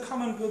 and there is a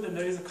common good and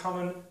there is a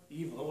common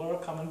evil or a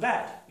common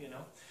bad, you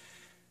know.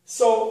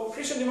 So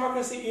Christian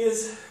democracy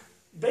is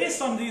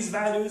based on these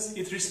values.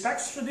 It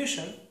respects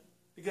tradition,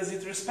 because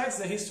it respects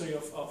the history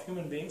of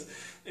human beings.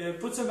 It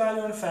puts a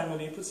value on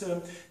family,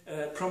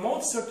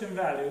 promotes certain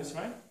values,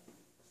 right?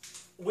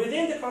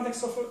 within the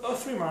context of a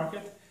free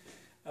market,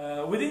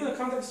 within the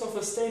context of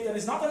a state that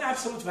is not an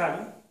absolute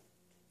value,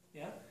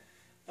 yeah,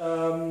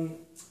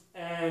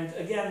 and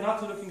again,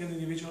 not looking at the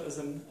individual as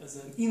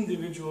an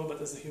individual,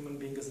 but as a human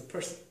being, as a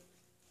person.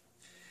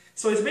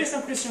 So it's based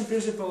on Christian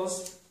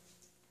principles,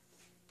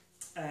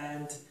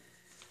 and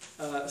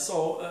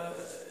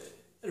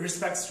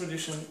respects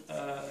tradition,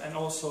 and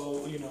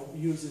also, you know,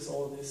 uses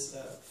all this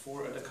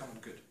for the common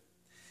good.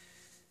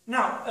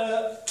 Now,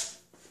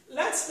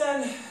 let's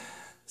then.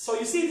 So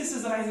you see, this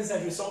is the 19th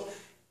century. So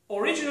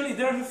originally,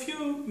 there are a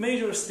few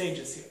major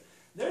stages here.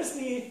 There's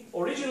the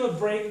original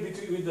break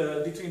between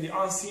the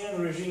ancien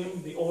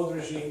regime, the old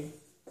regime,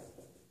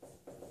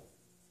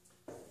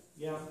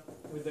 yeah,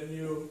 with the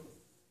new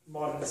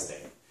modern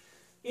state.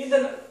 In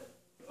the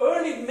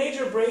early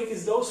major break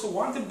is those who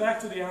wanted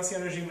back to the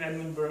ancien regime.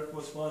 Edmund Burke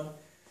was one,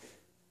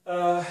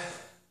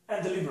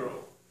 and the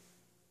liberal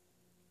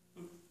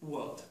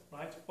world,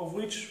 right, of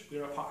which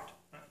we're a part.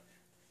 Right?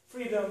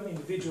 Freedom,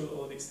 individual,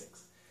 all these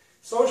things.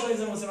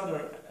 Socialism was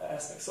another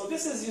aspect. So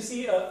this is, you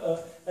see,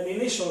 an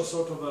initial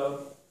sort of a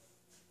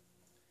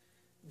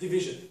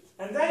division.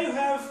 And then you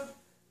have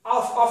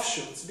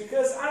offshoots,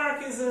 because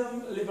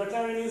anarchism,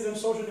 libertarianism,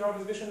 social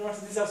democratization,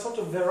 these are sort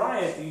of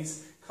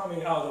varieties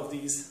coming out of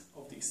these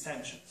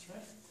tensions,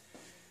 right?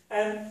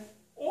 And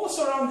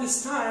also around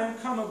this time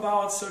come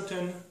about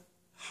certain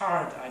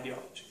hard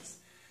ideologies.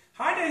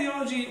 Hard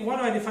ideology, what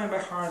do I define by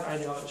hard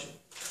ideology?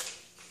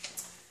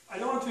 I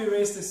don't want to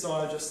erase this, so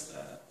I'll just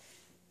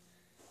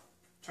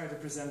try to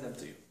present them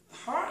to you.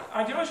 Hard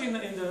ideology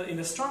in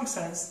the strong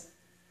sense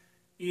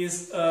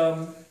is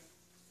a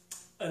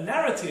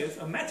narrative,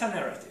 a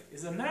meta-narrative,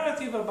 is a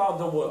narrative about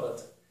the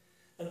world,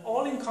 an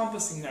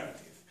all-encompassing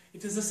narrative.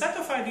 It is a set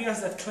of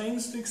ideas that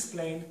claims to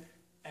explain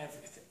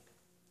everything.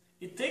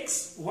 It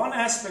takes one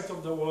aspect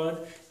of the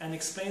world and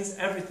explains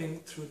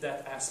everything through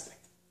that aspect.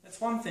 That's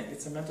one thing,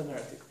 it's a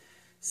meta-narrative.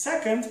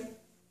 Second,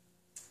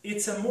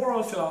 it's a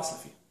moral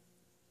philosophy.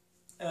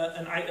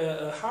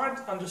 A hard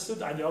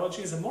understood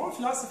ideology is a moral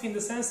philosophy in the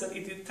sense that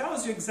it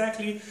tells you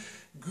exactly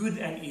good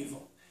and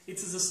evil. It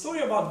is a story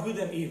about good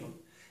and evil.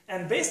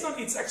 And based on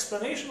its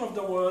explanation of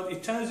the world,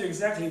 it tells you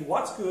exactly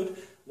what's good,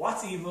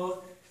 what's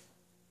evil.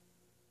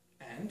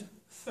 And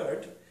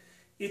third,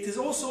 it is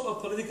also a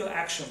political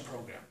action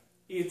program.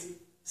 It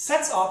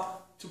sets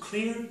up to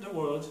clear the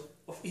world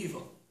of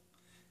evil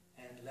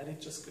and let it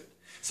just good.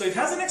 So it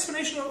has an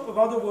explanation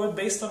about the world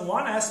based on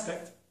one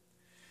aspect.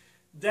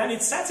 Then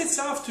it sets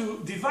itself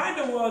to divide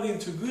the world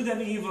into good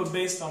and evil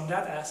based on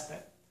that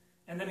aspect.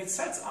 And then it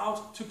sets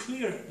out to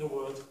clear the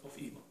world of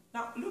evil.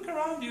 Now, look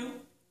around you,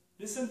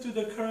 listen to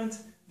the current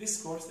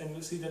discourse, and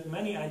you'll see that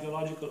many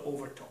ideological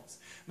overtones.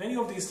 Many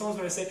of these tones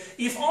where I say,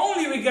 if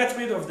only we get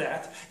rid of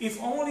that,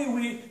 if only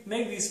we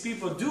make these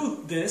people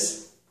do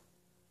this.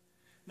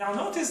 Now,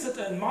 notice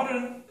that in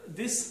modern,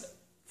 this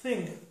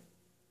thing,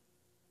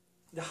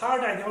 the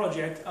hard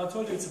ideology, I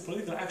told you it's a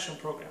political action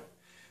program.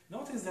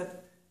 Notice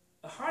that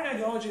a hard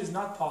ideology is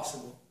not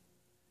possible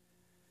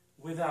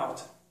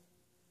without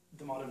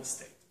the modern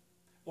state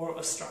or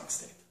a strong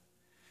state.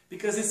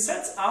 Because it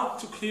sets out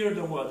to clear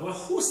the world. Well,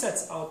 who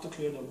sets out to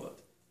clear the world?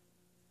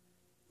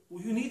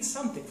 Well, you need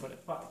something for that.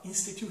 What?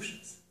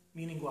 Institutions.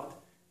 Meaning what?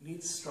 You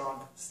need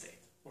strong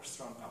state or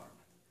strong government.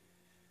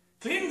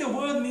 Clearing the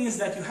world means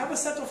that you have a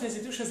set of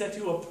institutions that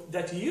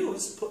you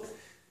use,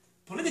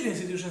 political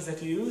institutions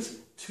that you use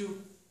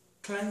to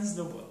cleanse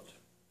the world.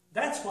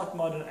 That's what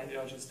modern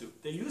ideologies do.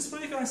 They use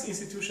political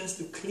institutions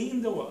to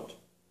clean the world.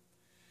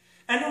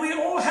 And we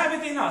all have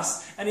it in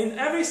us. And in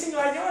every single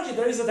ideology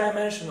there is a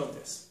dimension of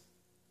this.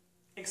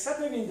 Except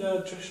maybe in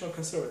the traditional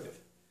conservative,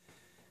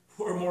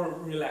 who are more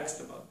relaxed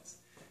about this.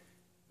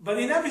 But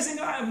in every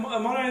single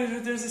modern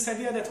ideology there's this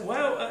idea that,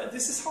 well,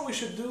 this is how we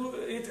should do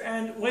it,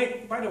 and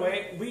wait, by the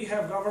way, we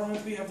have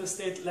government, we have the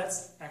state,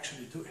 let's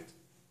actually do it.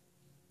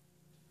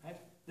 Right?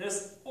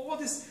 There's all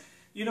this.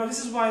 You know,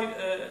 this is why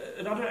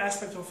another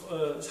aspect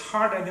of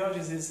hard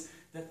ideologies is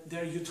that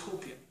they're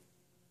utopian.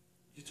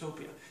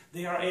 Utopia.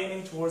 They are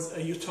aiming towards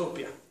a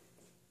utopia.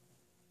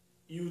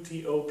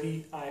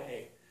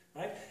 U-T-O-P-I-A.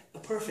 Right? A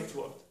perfect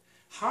world.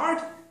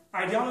 Hard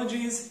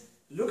ideologies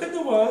look at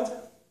the world,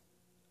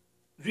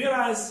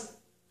 realize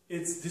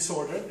it's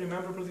disordered,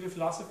 remember political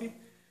philosophy,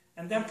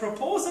 and then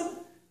propose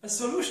a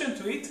solution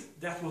to it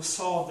that will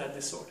solve that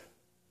disorder.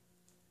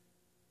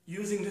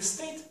 Using the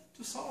state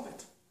to solve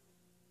it.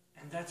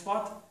 And that's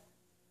what,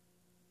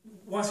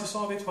 once you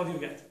solve it, what do you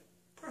get?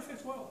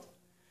 Perfect world.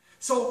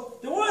 So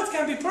the world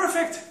can be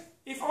perfect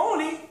if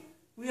only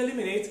we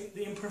eliminate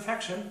the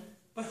imperfection.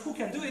 But who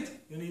can do it?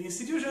 You need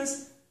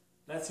institutions.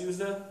 Let's use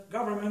the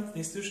government,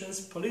 institutions,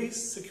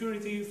 police,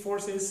 security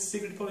forces,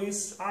 secret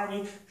police,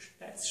 army.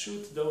 Let's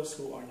shoot those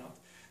who are not.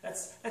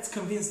 Let's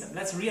convince them.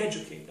 Let's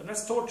re-educate them.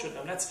 Let's torture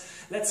them.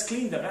 Let's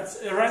clean them.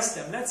 Let's arrest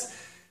them. Let's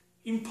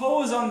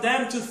impose on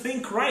them to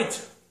think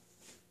right.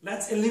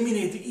 Let's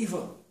eliminate the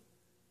evil.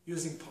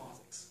 Using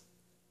politics.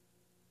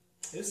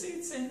 You see,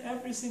 it's in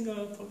every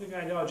single political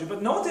ideology.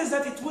 But notice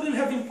that it wouldn't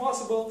have been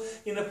possible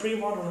in a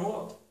pre-modern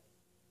world.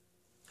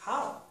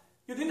 How?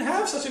 You didn't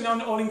have such an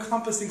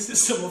all-encompassing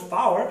system of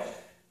power,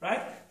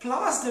 right?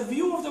 Plus, the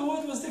view of the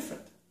world was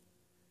different,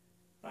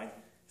 right?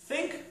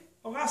 Think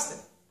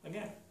Augustine,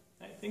 again.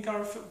 Right? Think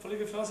our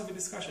political philosophy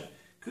discussion.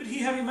 Could he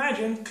have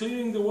imagined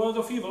clearing the world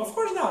of evil? Of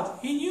course not.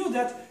 He knew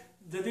that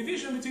the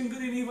division between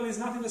good and evil is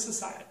not in the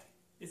society.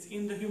 It's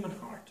in the human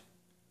heart.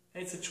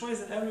 It's a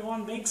choice that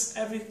everyone makes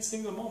every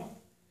single moment,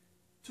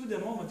 to the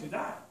moment you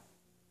die.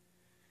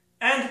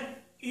 And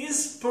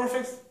is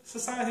perfect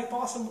society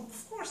possible?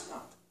 Of course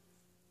not.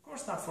 Of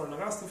course not for an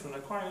Augustine, for an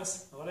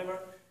Aquinas, or whatever.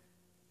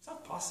 It's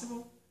not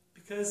possible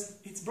because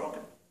it's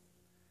broken.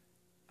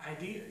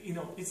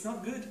 It's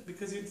not good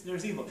because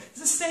there's evil.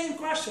 It's the same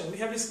question we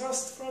have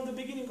discussed from the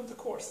beginning of the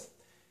course.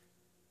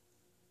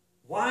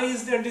 Why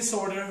is there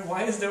disorder?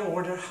 Why is there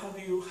order? How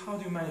do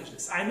you manage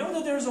this? I know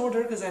that there's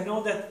order because I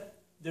know that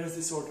there's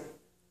disorder.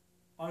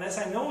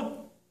 Unless I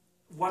know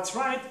what's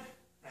right,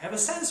 I have a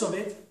sense of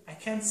it, I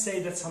can't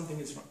say that something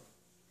is wrong.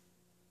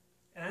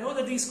 And I know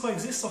that these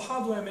coexist, so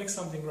how do I make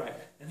something right?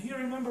 And here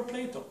remember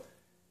Plato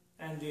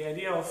and the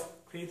idea of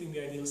creating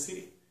the ideal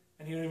city.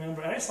 And here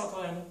remember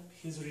Aristotle and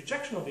his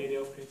rejection of the idea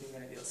of creating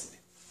an ideal city.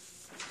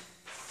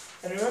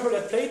 And remember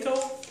that Plato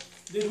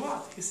did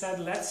what? He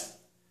said, let's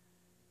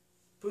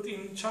put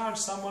in charge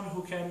someone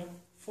who can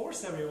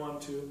force everyone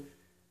to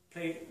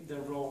play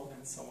their role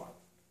and so on.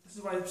 This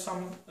is why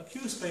some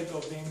accuse Plato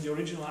of being the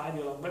original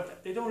ideologue,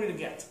 but they don't really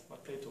get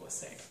what Plato was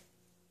saying.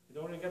 They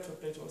don't really get what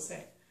Plato was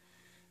saying.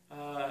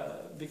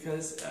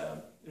 Because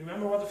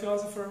remember what the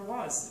philosopher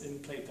was in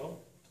Plato,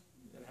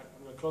 and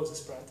I'm going to close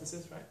this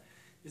parenthesis, right?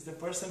 Is the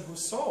person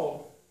whose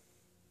soul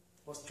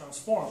was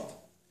transformed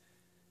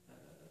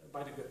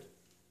by the good.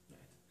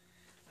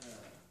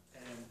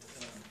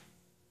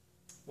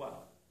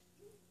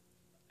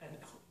 Right?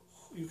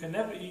 You can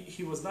never,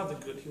 he was not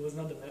the good, he was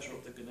not the measure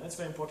of the good. And that's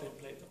very important in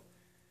Plato.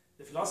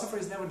 The philosopher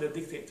is never the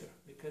dictator,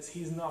 because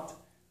he is not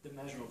the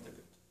measure of the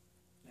good.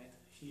 Right?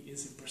 He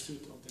is in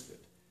pursuit of the good.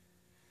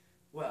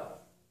 Well,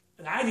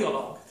 an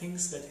ideologue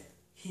thinks that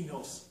he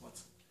knows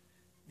what's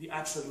the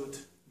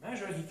absolute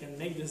measure, he can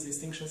make these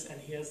distinctions, and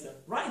he has the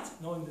right,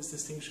 knowing this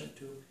distinction,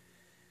 to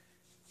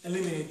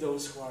eliminate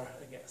those who are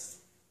against.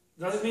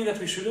 Does it mean that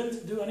we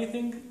shouldn't do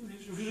anything?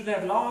 We shouldn't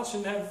have laws,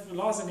 shouldn't have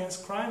laws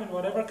against crime and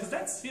whatever, because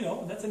that's,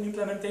 that's an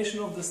implementation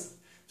of the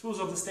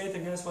tools of the state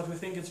against what we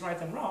think is right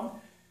and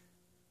wrong.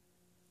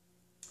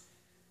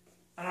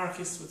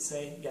 Anarchists would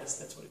say, yes,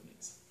 that's what it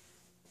means.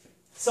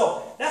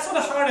 So, that's what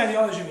a hard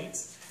ideology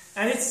means.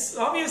 And it's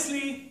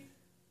obviously,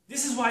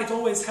 this is why it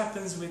always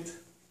happens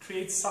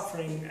creates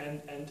suffering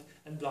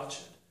and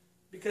bloodshed.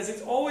 Because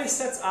it always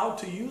sets out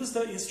to use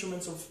the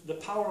instruments of the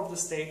power of the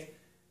state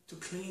to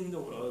clean the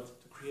world,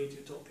 to create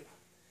utopia.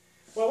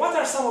 Well, what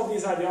are some of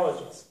these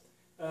ideologies?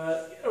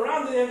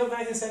 Around the end of the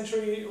 19th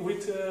century,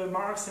 with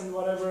Marx and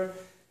whatever,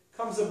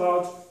 comes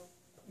about,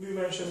 we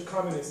mentioned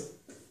communism.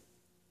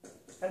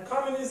 And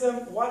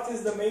communism, what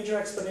is the major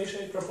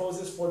explanation it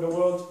proposes for the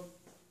world?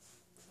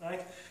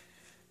 Right?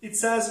 It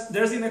says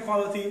there's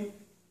inequality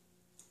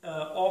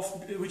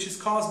which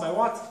is caused by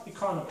what?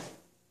 Economy.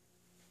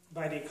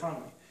 By the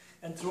economy.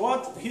 And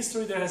throughout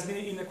history there has been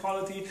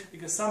inequality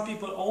because some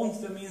people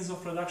owned the means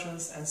of production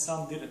and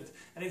some didn't.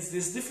 And it's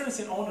this difference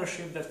in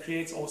ownership that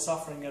creates all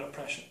suffering and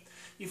oppression.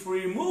 If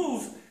we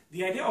remove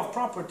the idea of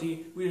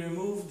property, we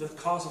remove the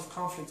cause of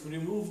conflict, we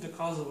remove the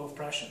cause of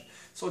oppression.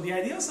 So the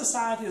ideal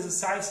society is a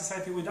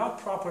society without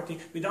property,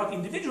 without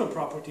individual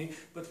property,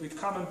 but with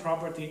common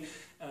property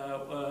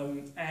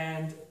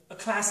and a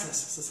classless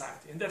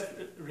society. And that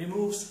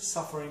removes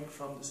suffering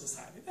from the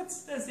society.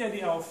 That's the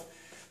idea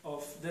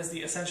that's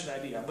the essential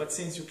idea. But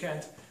since you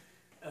can't,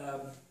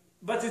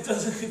 but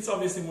it's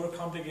obviously more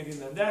complicated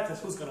than that. That's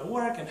who's going to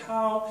work and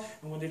how.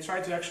 And when they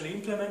tried to actually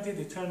implement it,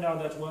 it turned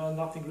out that, well,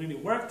 nothing really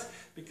worked,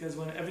 because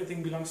when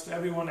everything belongs to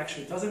everyone,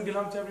 actually it doesn't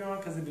belong to everyone,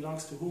 because it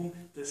belongs to whom?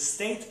 The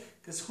state.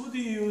 Because who do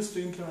you use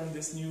to implement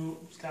this new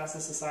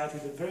classless society?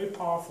 The very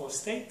powerful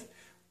state,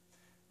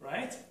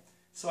 right?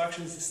 So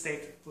actually it's the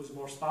state who's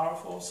most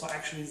powerful. So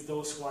actually it's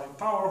those who are in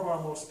power who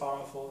are most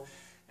powerful,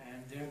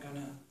 and they're going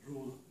to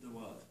rule the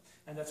world.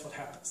 And that's what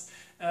happens.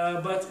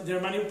 But there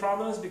are many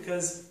problems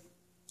because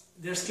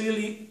there's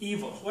clearly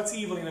evil. What's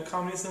evil in a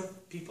communism?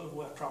 People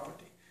who have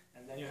property.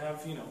 And then you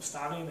have,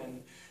 Stalin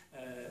and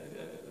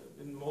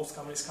in most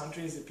communist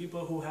countries, the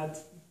people who had,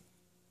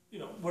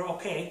 were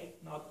okay,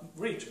 not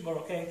rich, were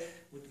okay,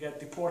 would get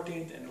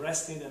deported and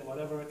arrested and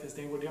whatever, because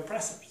they were the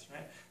oppressors,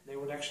 right? They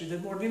were actually the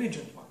more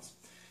diligent ones.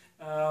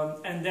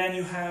 And then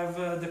you have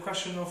the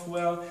question of, who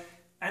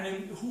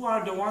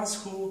are the ones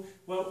who,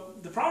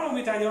 the problem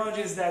with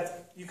ideology is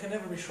that you can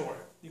never be sure.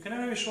 You can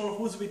never be sure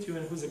who's with you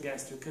and who's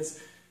against you, because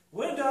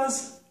where do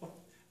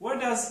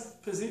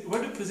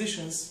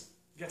positions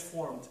get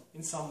formed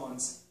in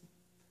someone's,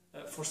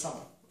 for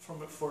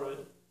a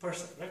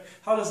person, right?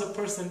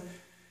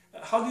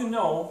 How do you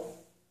know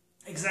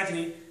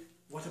exactly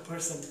what a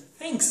person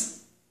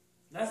thinks?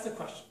 That's the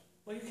question.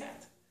 Well, you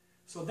can't.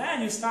 So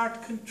then you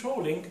start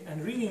controlling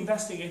and really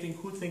investigating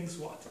who thinks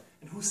what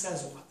and who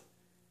says what.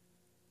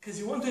 Because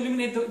you want to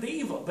eliminate the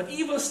evil. But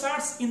evil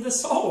starts in the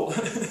soul.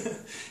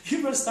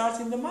 Evil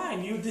starts in the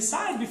mind. You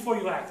decide before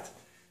you act.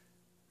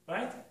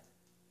 Right?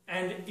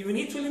 And you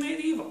need to eliminate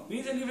evil. We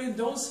need to eliminate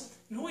those.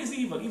 Who is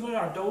evil? Evil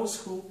are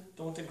those who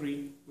don't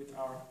agree with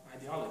our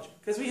ideology.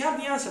 Because we have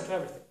the answer to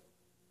everything.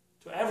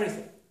 To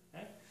everything.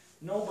 Right?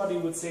 Nobody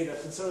would say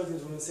that.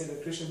 Conservatives wouldn't say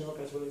that. Christian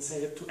Democrats wouldn't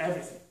say it to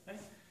everything.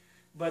 Right?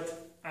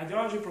 But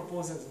ideology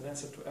proposes an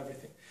answer to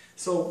everything.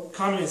 So,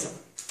 communism.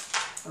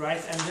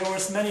 Right? And there were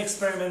many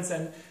experiments,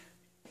 and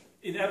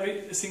in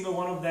every single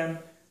one of them,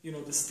 you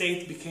know, the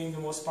state became the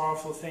most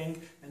powerful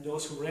thing, and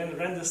those who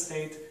ran the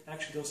state,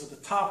 actually those at the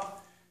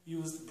top,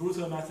 used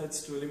brutal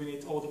methods to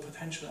eliminate all the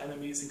potential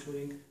enemies,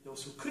 including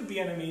those who could be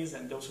enemies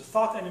and those who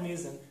thought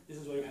enemies, and this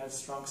is why you had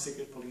strong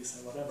secret police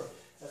and whatever.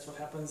 That's what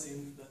happens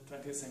in the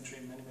 20th century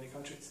in many, many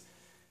countries.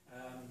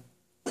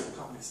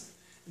 Communism.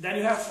 Then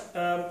you have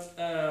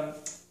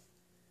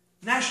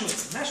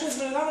nationalism.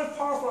 Nationalism is another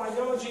powerful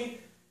ideology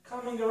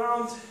coming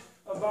around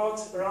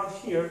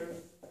here.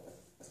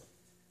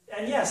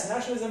 And yes,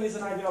 nationalism is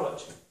an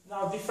ideology.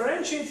 Now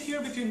differentiate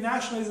here between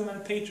nationalism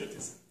and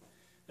patriotism.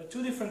 They're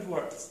two different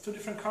words, two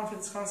different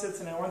concepts,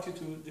 and I want you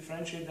to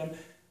differentiate them,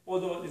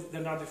 although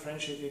they're not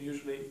differentiated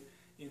usually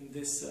in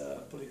this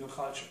political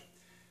culture.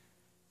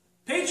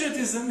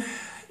 Patriotism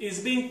is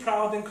being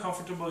proud and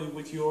comfortable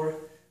with your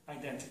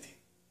identity.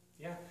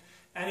 Yeah?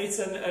 And it's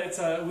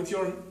with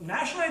your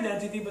national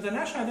identity, but a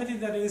national identity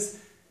that is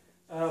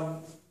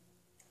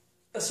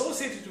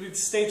associated with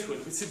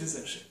statehood, with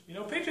citizenship. You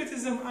know,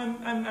 patriotism,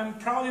 I'm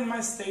proud in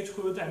my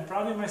statehood, I'm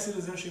proud in my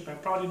citizenship, I'm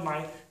proud in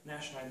my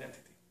national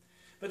identity.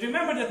 But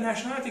remember that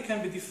nationality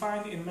can be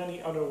defined in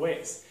many other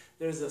ways.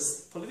 There's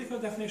a political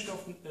definition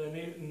of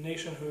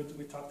nationhood,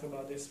 we talked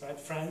about this, right,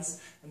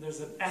 France, and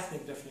there's an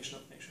ethnic definition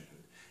of nationhood.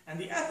 And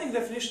the ethnic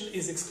definition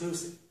is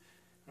exclusive,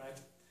 right?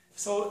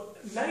 So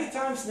many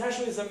times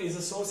nationalism is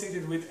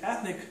associated with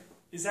ethnic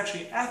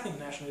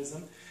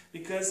nationalism,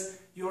 because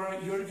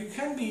you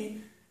can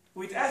be,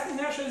 with ethnic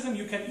nationalism,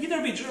 you can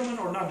either be German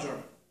or not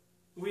German.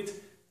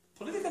 With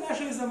political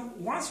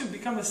nationalism, once you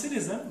become a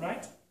citizen,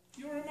 right,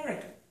 you're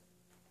American.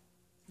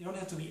 You don't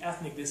have to be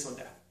ethnic this or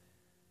that,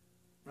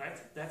 right?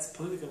 That's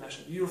political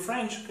nationalism. You're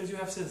French because you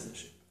have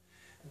citizenship.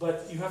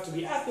 But you have to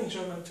be ethnic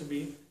German to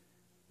be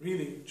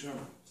really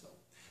German. So,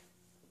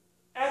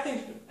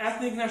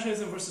 ethnic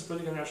nationalism versus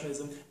political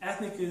nationalism.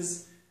 Ethnic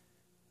is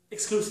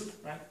exclusive,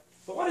 right?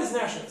 But what is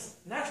nationalism?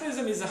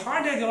 Nationalism is a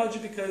hard ideology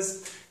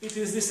because it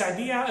is this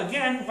idea,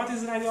 again, what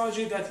is an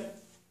ideology? That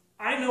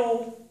I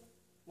know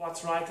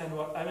what's right and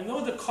I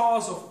know the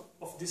cause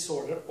of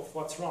disorder, of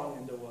what's wrong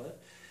in the world.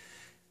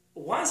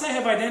 Once I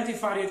have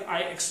identified it,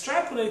 I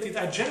extrapolate it,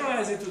 I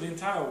generalize it to the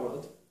entire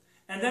world,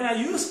 and then I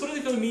use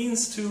political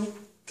means to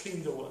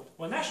clean the world.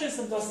 Well,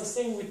 nationalism does the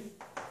same with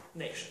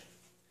nation.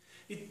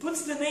 It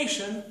puts the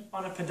nation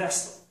on a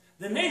pedestal.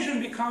 The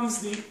nation becomes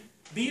the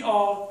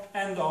be-all,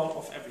 end-all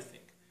of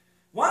everything.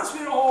 Once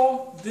we're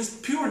all this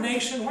pure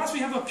nation, once we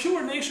have a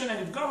pure nation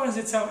and it governs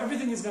itself,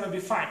 everything is going to be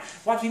fine.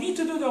 What we need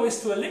to do, though, is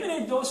to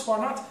eliminate those who are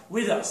not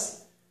with us.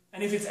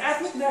 And if it's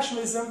ethnic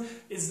nationalism,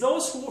 it's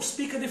those who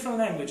speak a different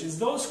language, it's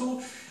those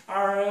who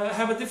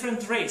have a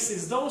different race,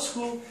 it's those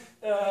who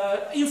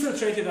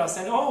infiltrated us.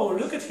 And oh,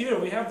 look at here,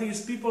 we have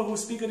these people who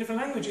speak a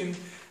different language in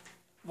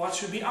what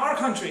should be our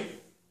country.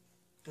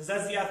 Because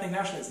that's the ethnic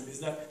nationalism, is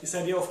that this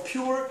idea of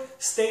pure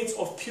states,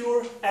 of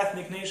pure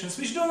ethnic nations,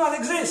 which do not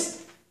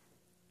exist.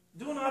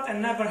 Do not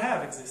and never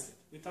have existed.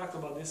 We talked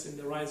about this in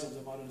the rise of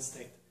the modern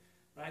state.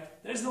 Right?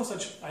 There is no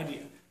such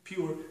idea.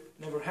 Pure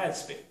never had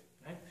state.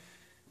 Right?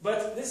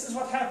 But this is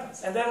what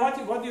happens. And then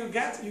what do you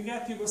get? You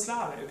get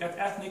Yugoslavia. You get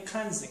ethnic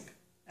cleansing.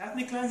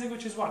 Ethnic cleansing,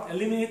 which is what?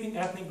 Eliminating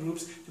ethnic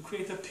groups to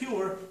create a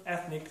pure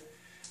ethnic.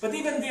 But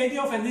even the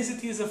idea of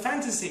ethnicity is a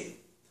fantasy.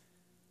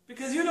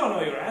 Because you don't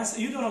know your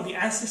ancestry, you don't know the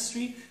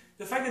ancestry.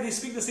 The fact that they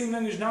speak the same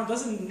language now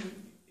doesn't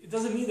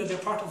mean that they're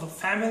part of a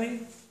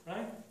family.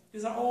 Right?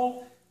 These are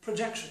all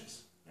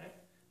projections. Right?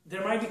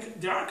 There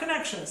are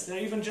connections. There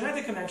are even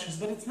genetic connections.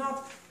 But it's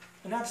not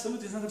an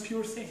absolute, it's not a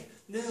pure thing.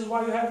 This is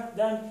why you have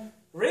then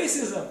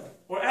racism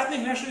or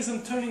ethnic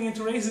nationalism turning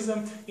into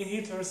racism in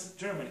Hitler's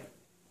Germany,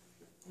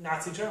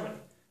 Nazi Germany,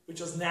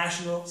 which was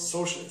National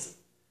Socialism.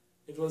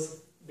 It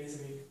was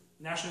basically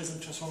nationalism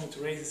transformed into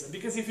racism.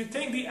 Because if you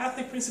take the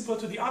ethnic principle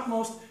to the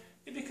utmost,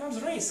 it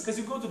becomes race. Because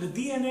you go to the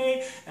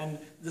DNA and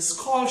the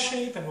skull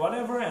shape and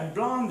whatever, and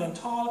blonde and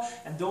tall,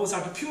 and those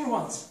are the pure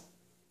ones.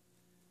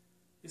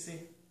 You see,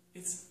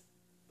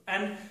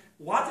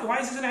 why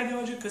is it an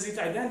ideology? Because it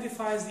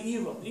identifies the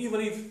evil. The evil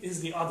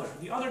is the other.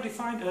 The other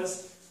defined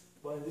as,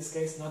 well, in this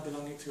case, not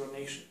belonging to your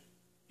nation.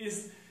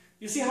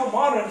 You see how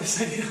modern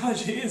this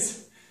ideology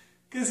is?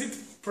 Because it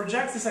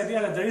projects this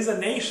idea that there is a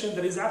nation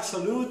that is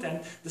absolute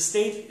and the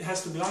state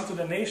has to belong to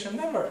the nation.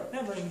 Never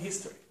in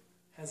history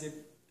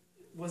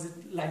was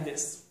it like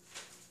this.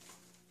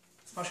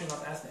 Especially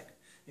not ethnic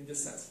in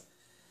this sense.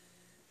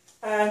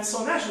 And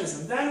so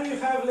nationalism. Then you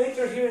have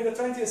later here in the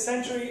 20th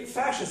century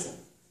fascism.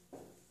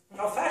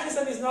 Now,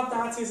 fascism is not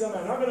Nazism.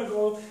 I'm not going to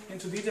go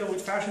into detail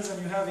with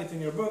fascism. You have it in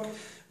your book.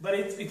 But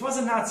it was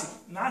a Nazi.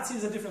 Nazi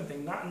is a different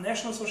thing.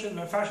 National Socialism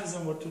and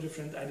fascism were two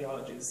different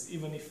ideologies,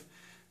 even if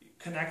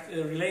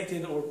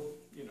related or,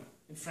 you know,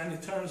 in friendly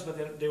terms,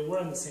 but they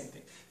weren't the same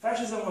thing.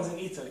 Fascism was in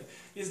Italy.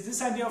 Is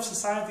this idea of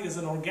society as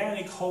an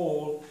organic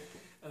whole,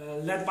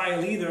 led by a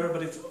leader,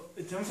 but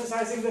it's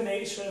emphasizing the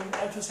nation,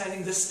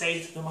 emphasizing the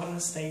state, the modern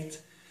state,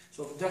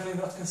 so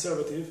definitely not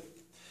conservative.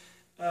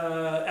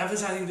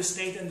 Emphasizing the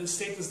state, and the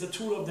state was the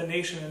tool of the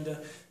nation, and the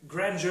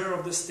grandeur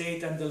of the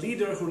state, and the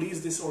leader who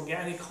leads this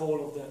organic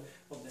whole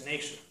of the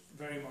nation.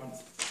 Very modern.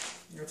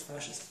 That's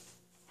fascism.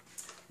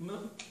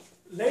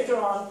 Later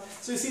on,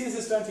 so you see this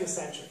is 20th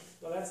century.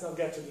 Well, let's not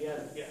get to the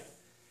end yet.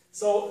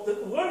 So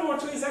the World War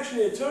II is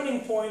actually a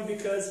turning point,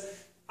 because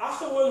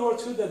after World War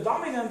II, the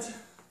dominant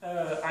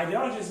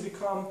ideologies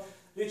become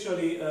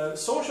literally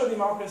social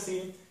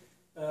democracy,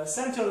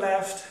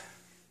 center-left,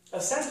 a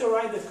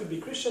center-right that could be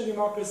Christian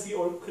democracy,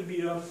 or it could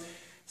be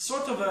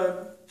sort of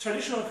a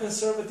traditional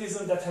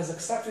conservatism that has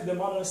accepted the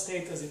modern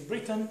state, as in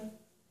Britain.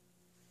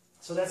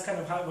 So that's kind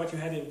of what you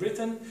had in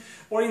Britain.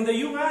 Or in the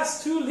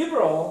US, two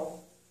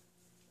liberal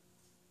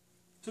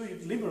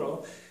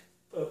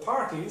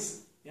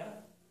parties, yeah,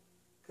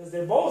 because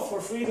they're both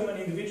for freedom and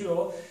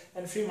individual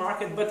and free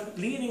market, but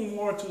leaning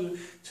more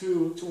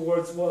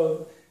towards,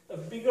 well, a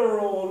bigger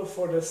role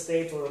for the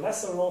state or a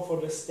lesser role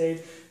for the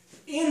state,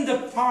 in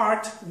the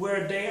part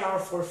where they are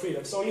for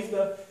freedom. So if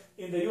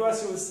in the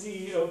US you will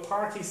see a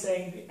party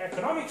saying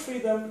economic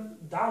freedom,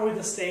 down with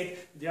the state,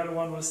 the other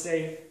one will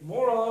say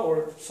moral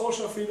or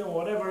social freedom or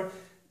whatever,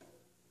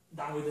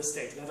 down with the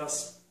state. Let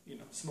us, you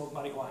know, smoke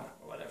marijuana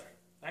or whatever.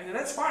 Right?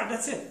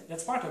 That's it.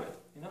 That's part of it.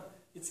 You know,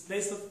 it's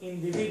based on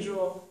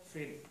individual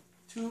freedom.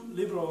 Two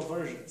liberal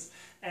versions.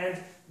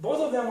 And both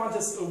of them want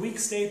a weak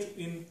state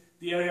in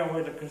the area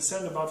where they're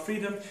concerned about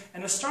freedom,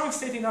 and a strong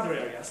state in other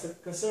areas. The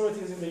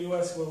conservatives in the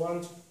US will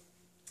want,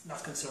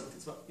 not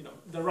conservatives, but, you know,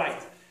 the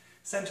right,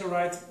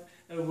 center-right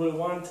will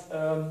want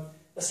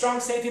a strong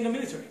state in the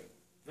military.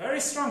 Very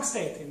strong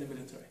state in the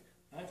military.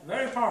 Right?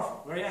 Very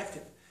powerful, very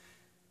active.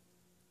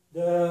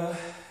 The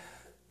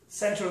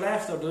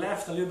center-left, or the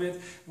left a little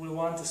bit, will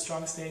want a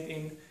strong state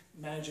in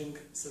managing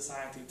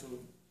society to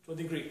a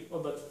degree.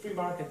 Well, but free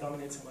market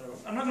dominates and whatever.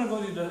 I'm not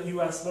going to go to the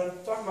US, but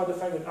I'm talking about the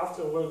fact that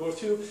after World War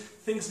II,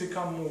 things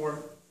become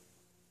more,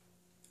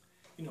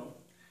 you know,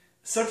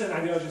 certain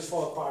ideologies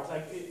fall apart.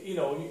 Like, you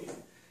know,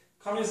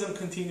 communism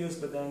continues,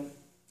 but then,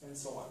 and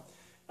so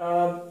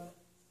on.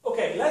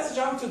 Okay, let's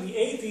jump to the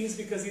 80s,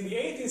 because in the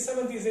 80s,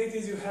 70s,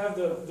 80s, you have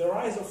the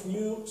rise of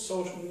new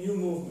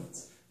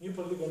movements, new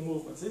political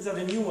movements. These are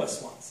the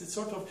newest ones. It's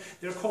sort of,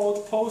 they're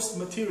called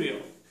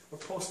post-material or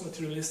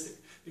post-materialistic,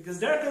 because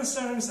their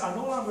concerns are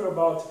no longer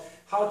about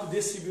how to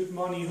distribute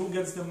money, who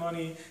gets the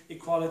money,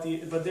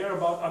 equality, but they're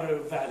about other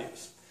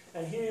values.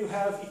 And here you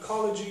have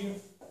ecology,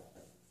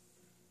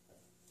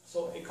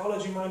 so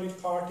ecology-minded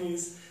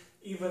parties,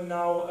 even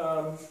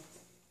now,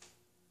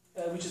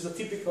 which is a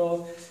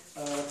typical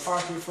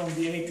party from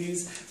the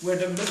 80s, where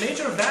the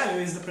major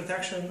value is the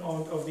protection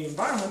of the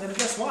environment. And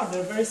guess what?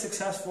 They're very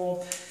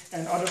successful,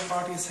 and other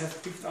parties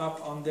have picked up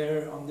on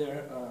their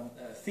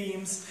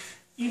themes.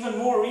 Even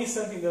more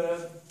recent, in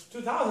the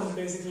 2000s,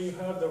 basically, you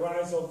have the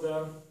rise of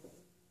the...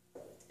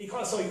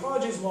 So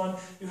ecology is one.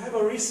 You have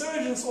a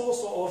resurgence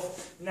also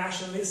of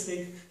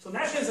nationalistic... So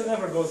nationalism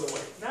never goes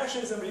away.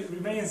 Nationalism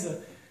remains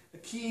a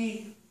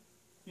key,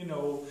 you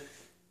know,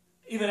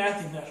 even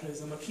ethnic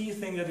nationalism, a key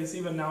thing that is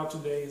even now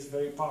today is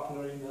very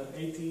popular. In the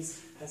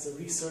 80s, has a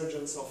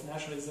resurgence of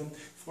nationalism.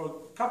 For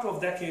a couple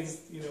of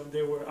decades, you know,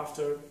 they were,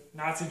 after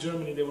Nazi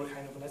Germany, they were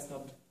kind of, let's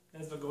not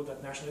go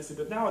that nationalistic.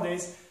 But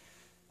nowadays,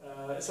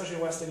 especially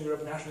in Western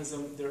Europe,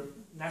 nationalism, there are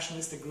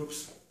nationalistic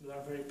groups that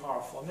are very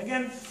powerful. And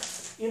again,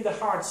 in the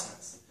hard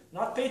sense,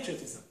 not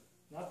patriotism.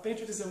 Not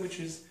patriotism, which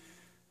is,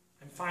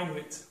 I'm fine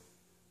with,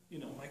 you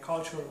know, my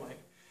culture,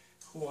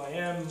 who I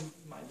am,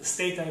 the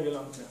state I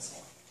belong to, and so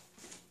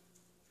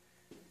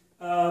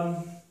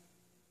on.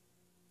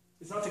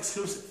 It's not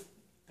exclusive,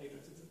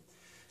 patriotism.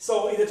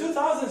 So in the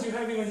 2000s, you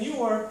have even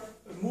newer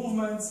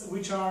movements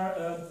which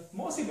are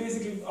mostly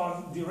basically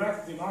on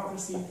direct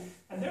democracy,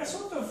 and they're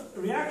sort of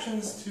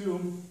reactions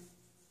to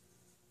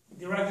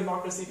direct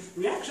democracy,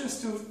 reactions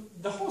to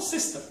the whole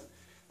system.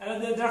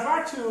 And they're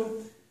hard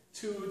to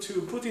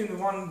put in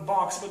one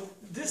box, but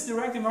this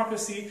direct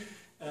democracy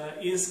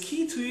is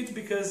key to it,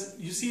 because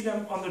you see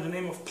them under the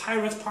name of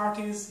pirate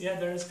parties. Yeah,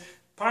 there's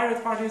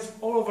pirate parties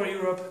all over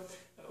Europe.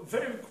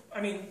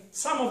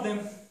 Some of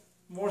them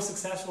more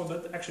successful,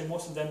 but actually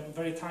most of them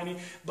very tiny.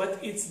 But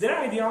it's their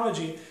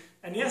ideology,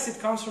 and yes, it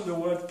comes from the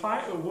word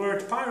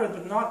pirate,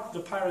 but not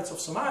the pirates of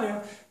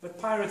Somalia, but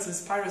pirates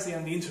is piracy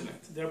on the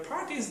internet. They're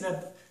parties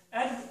that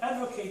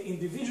advocate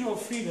individual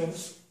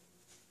freedoms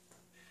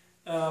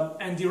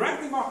and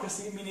direct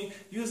democracy, meaning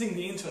using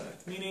the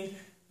internet, meaning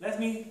let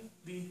me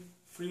be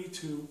free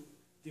to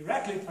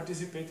directly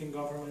participate in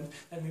government,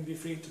 let me be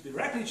free to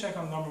directly check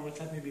on government,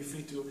 let me be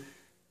free to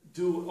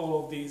do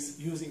all of these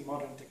using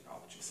modern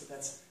technology. So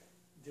that's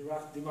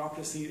direct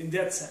democracy in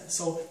that sense.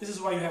 So this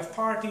is why you have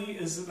party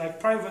is like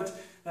private,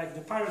 like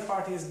the private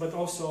parties, but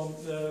also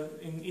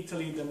in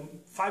Italy the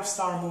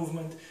 5-star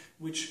movement,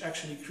 which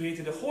actually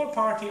created a whole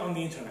party on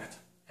the internet,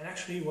 and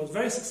actually was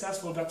very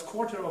successful, got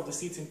quarter of the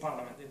seats in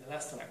parliament in the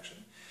last election,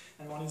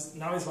 and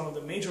now is one of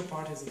the major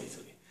parties in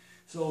Italy.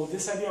 So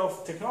this idea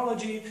of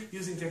technology,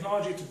 using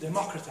technology to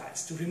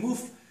democratize, to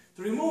remove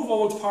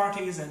old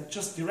parties and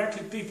just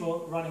directly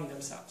people running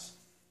themselves.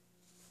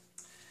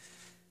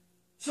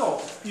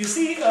 So you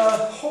see a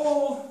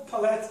whole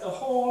palette, a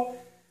whole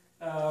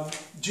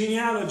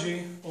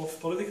genealogy of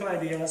political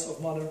ideas,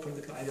 of modern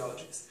political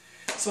ideologies.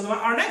 So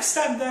our next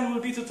step then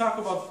will be to talk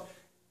about,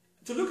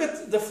 to look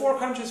at the 4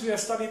 countries we have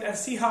studied and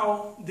see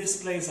how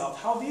this plays out,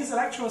 how these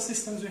electoral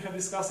systems we have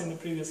discussed in the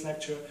previous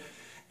lecture,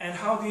 and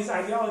how these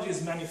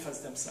ideologies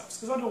manifest themselves.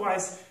 Because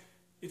otherwise,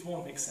 it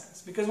won't make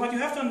sense. Because what you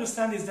have to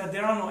understand is that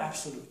there are no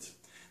absolutes.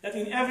 That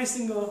in every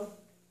single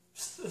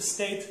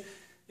state,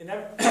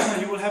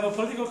 you will have a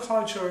political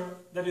culture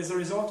that is a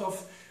result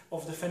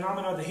of the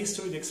phenomena, the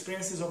history, the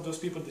experiences of those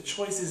people, the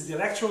choices, the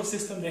electoral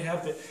system they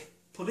have, the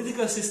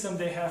political system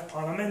they have,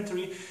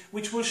 parliamentary,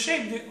 which will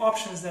shape the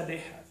options that they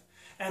have.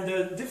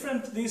 And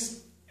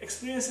these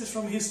experiences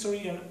from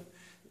history and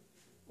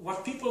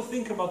what people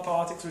think about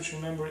politics, which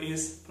remember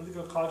is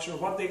political culture,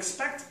 what they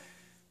expect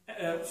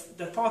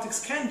that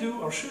politics can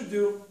do or should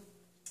do,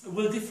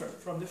 will differ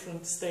from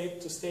different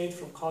state to state,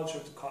 from culture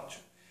to culture.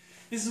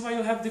 This is why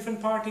you have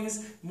different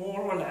parties,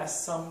 more or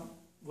less. Some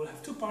will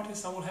have 2 parties,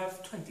 some will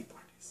have 20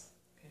 parties.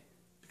 Okay?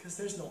 Because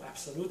there's no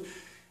absolute.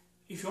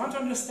 If you want to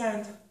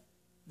understand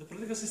the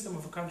political system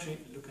of a country,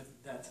 look at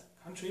that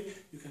country.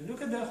 You can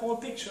look at the whole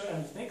picture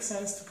and it makes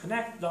sense to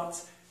connect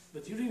dots,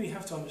 but you really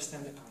have to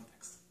understand the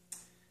context.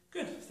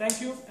 Good, thank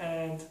you.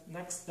 And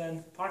next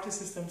then, party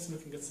systems,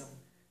 looking at some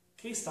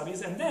case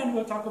studies, and then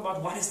we'll talk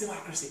about what is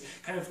democracy,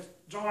 kind of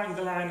drawing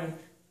the line and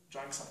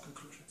drawing some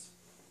conclusions.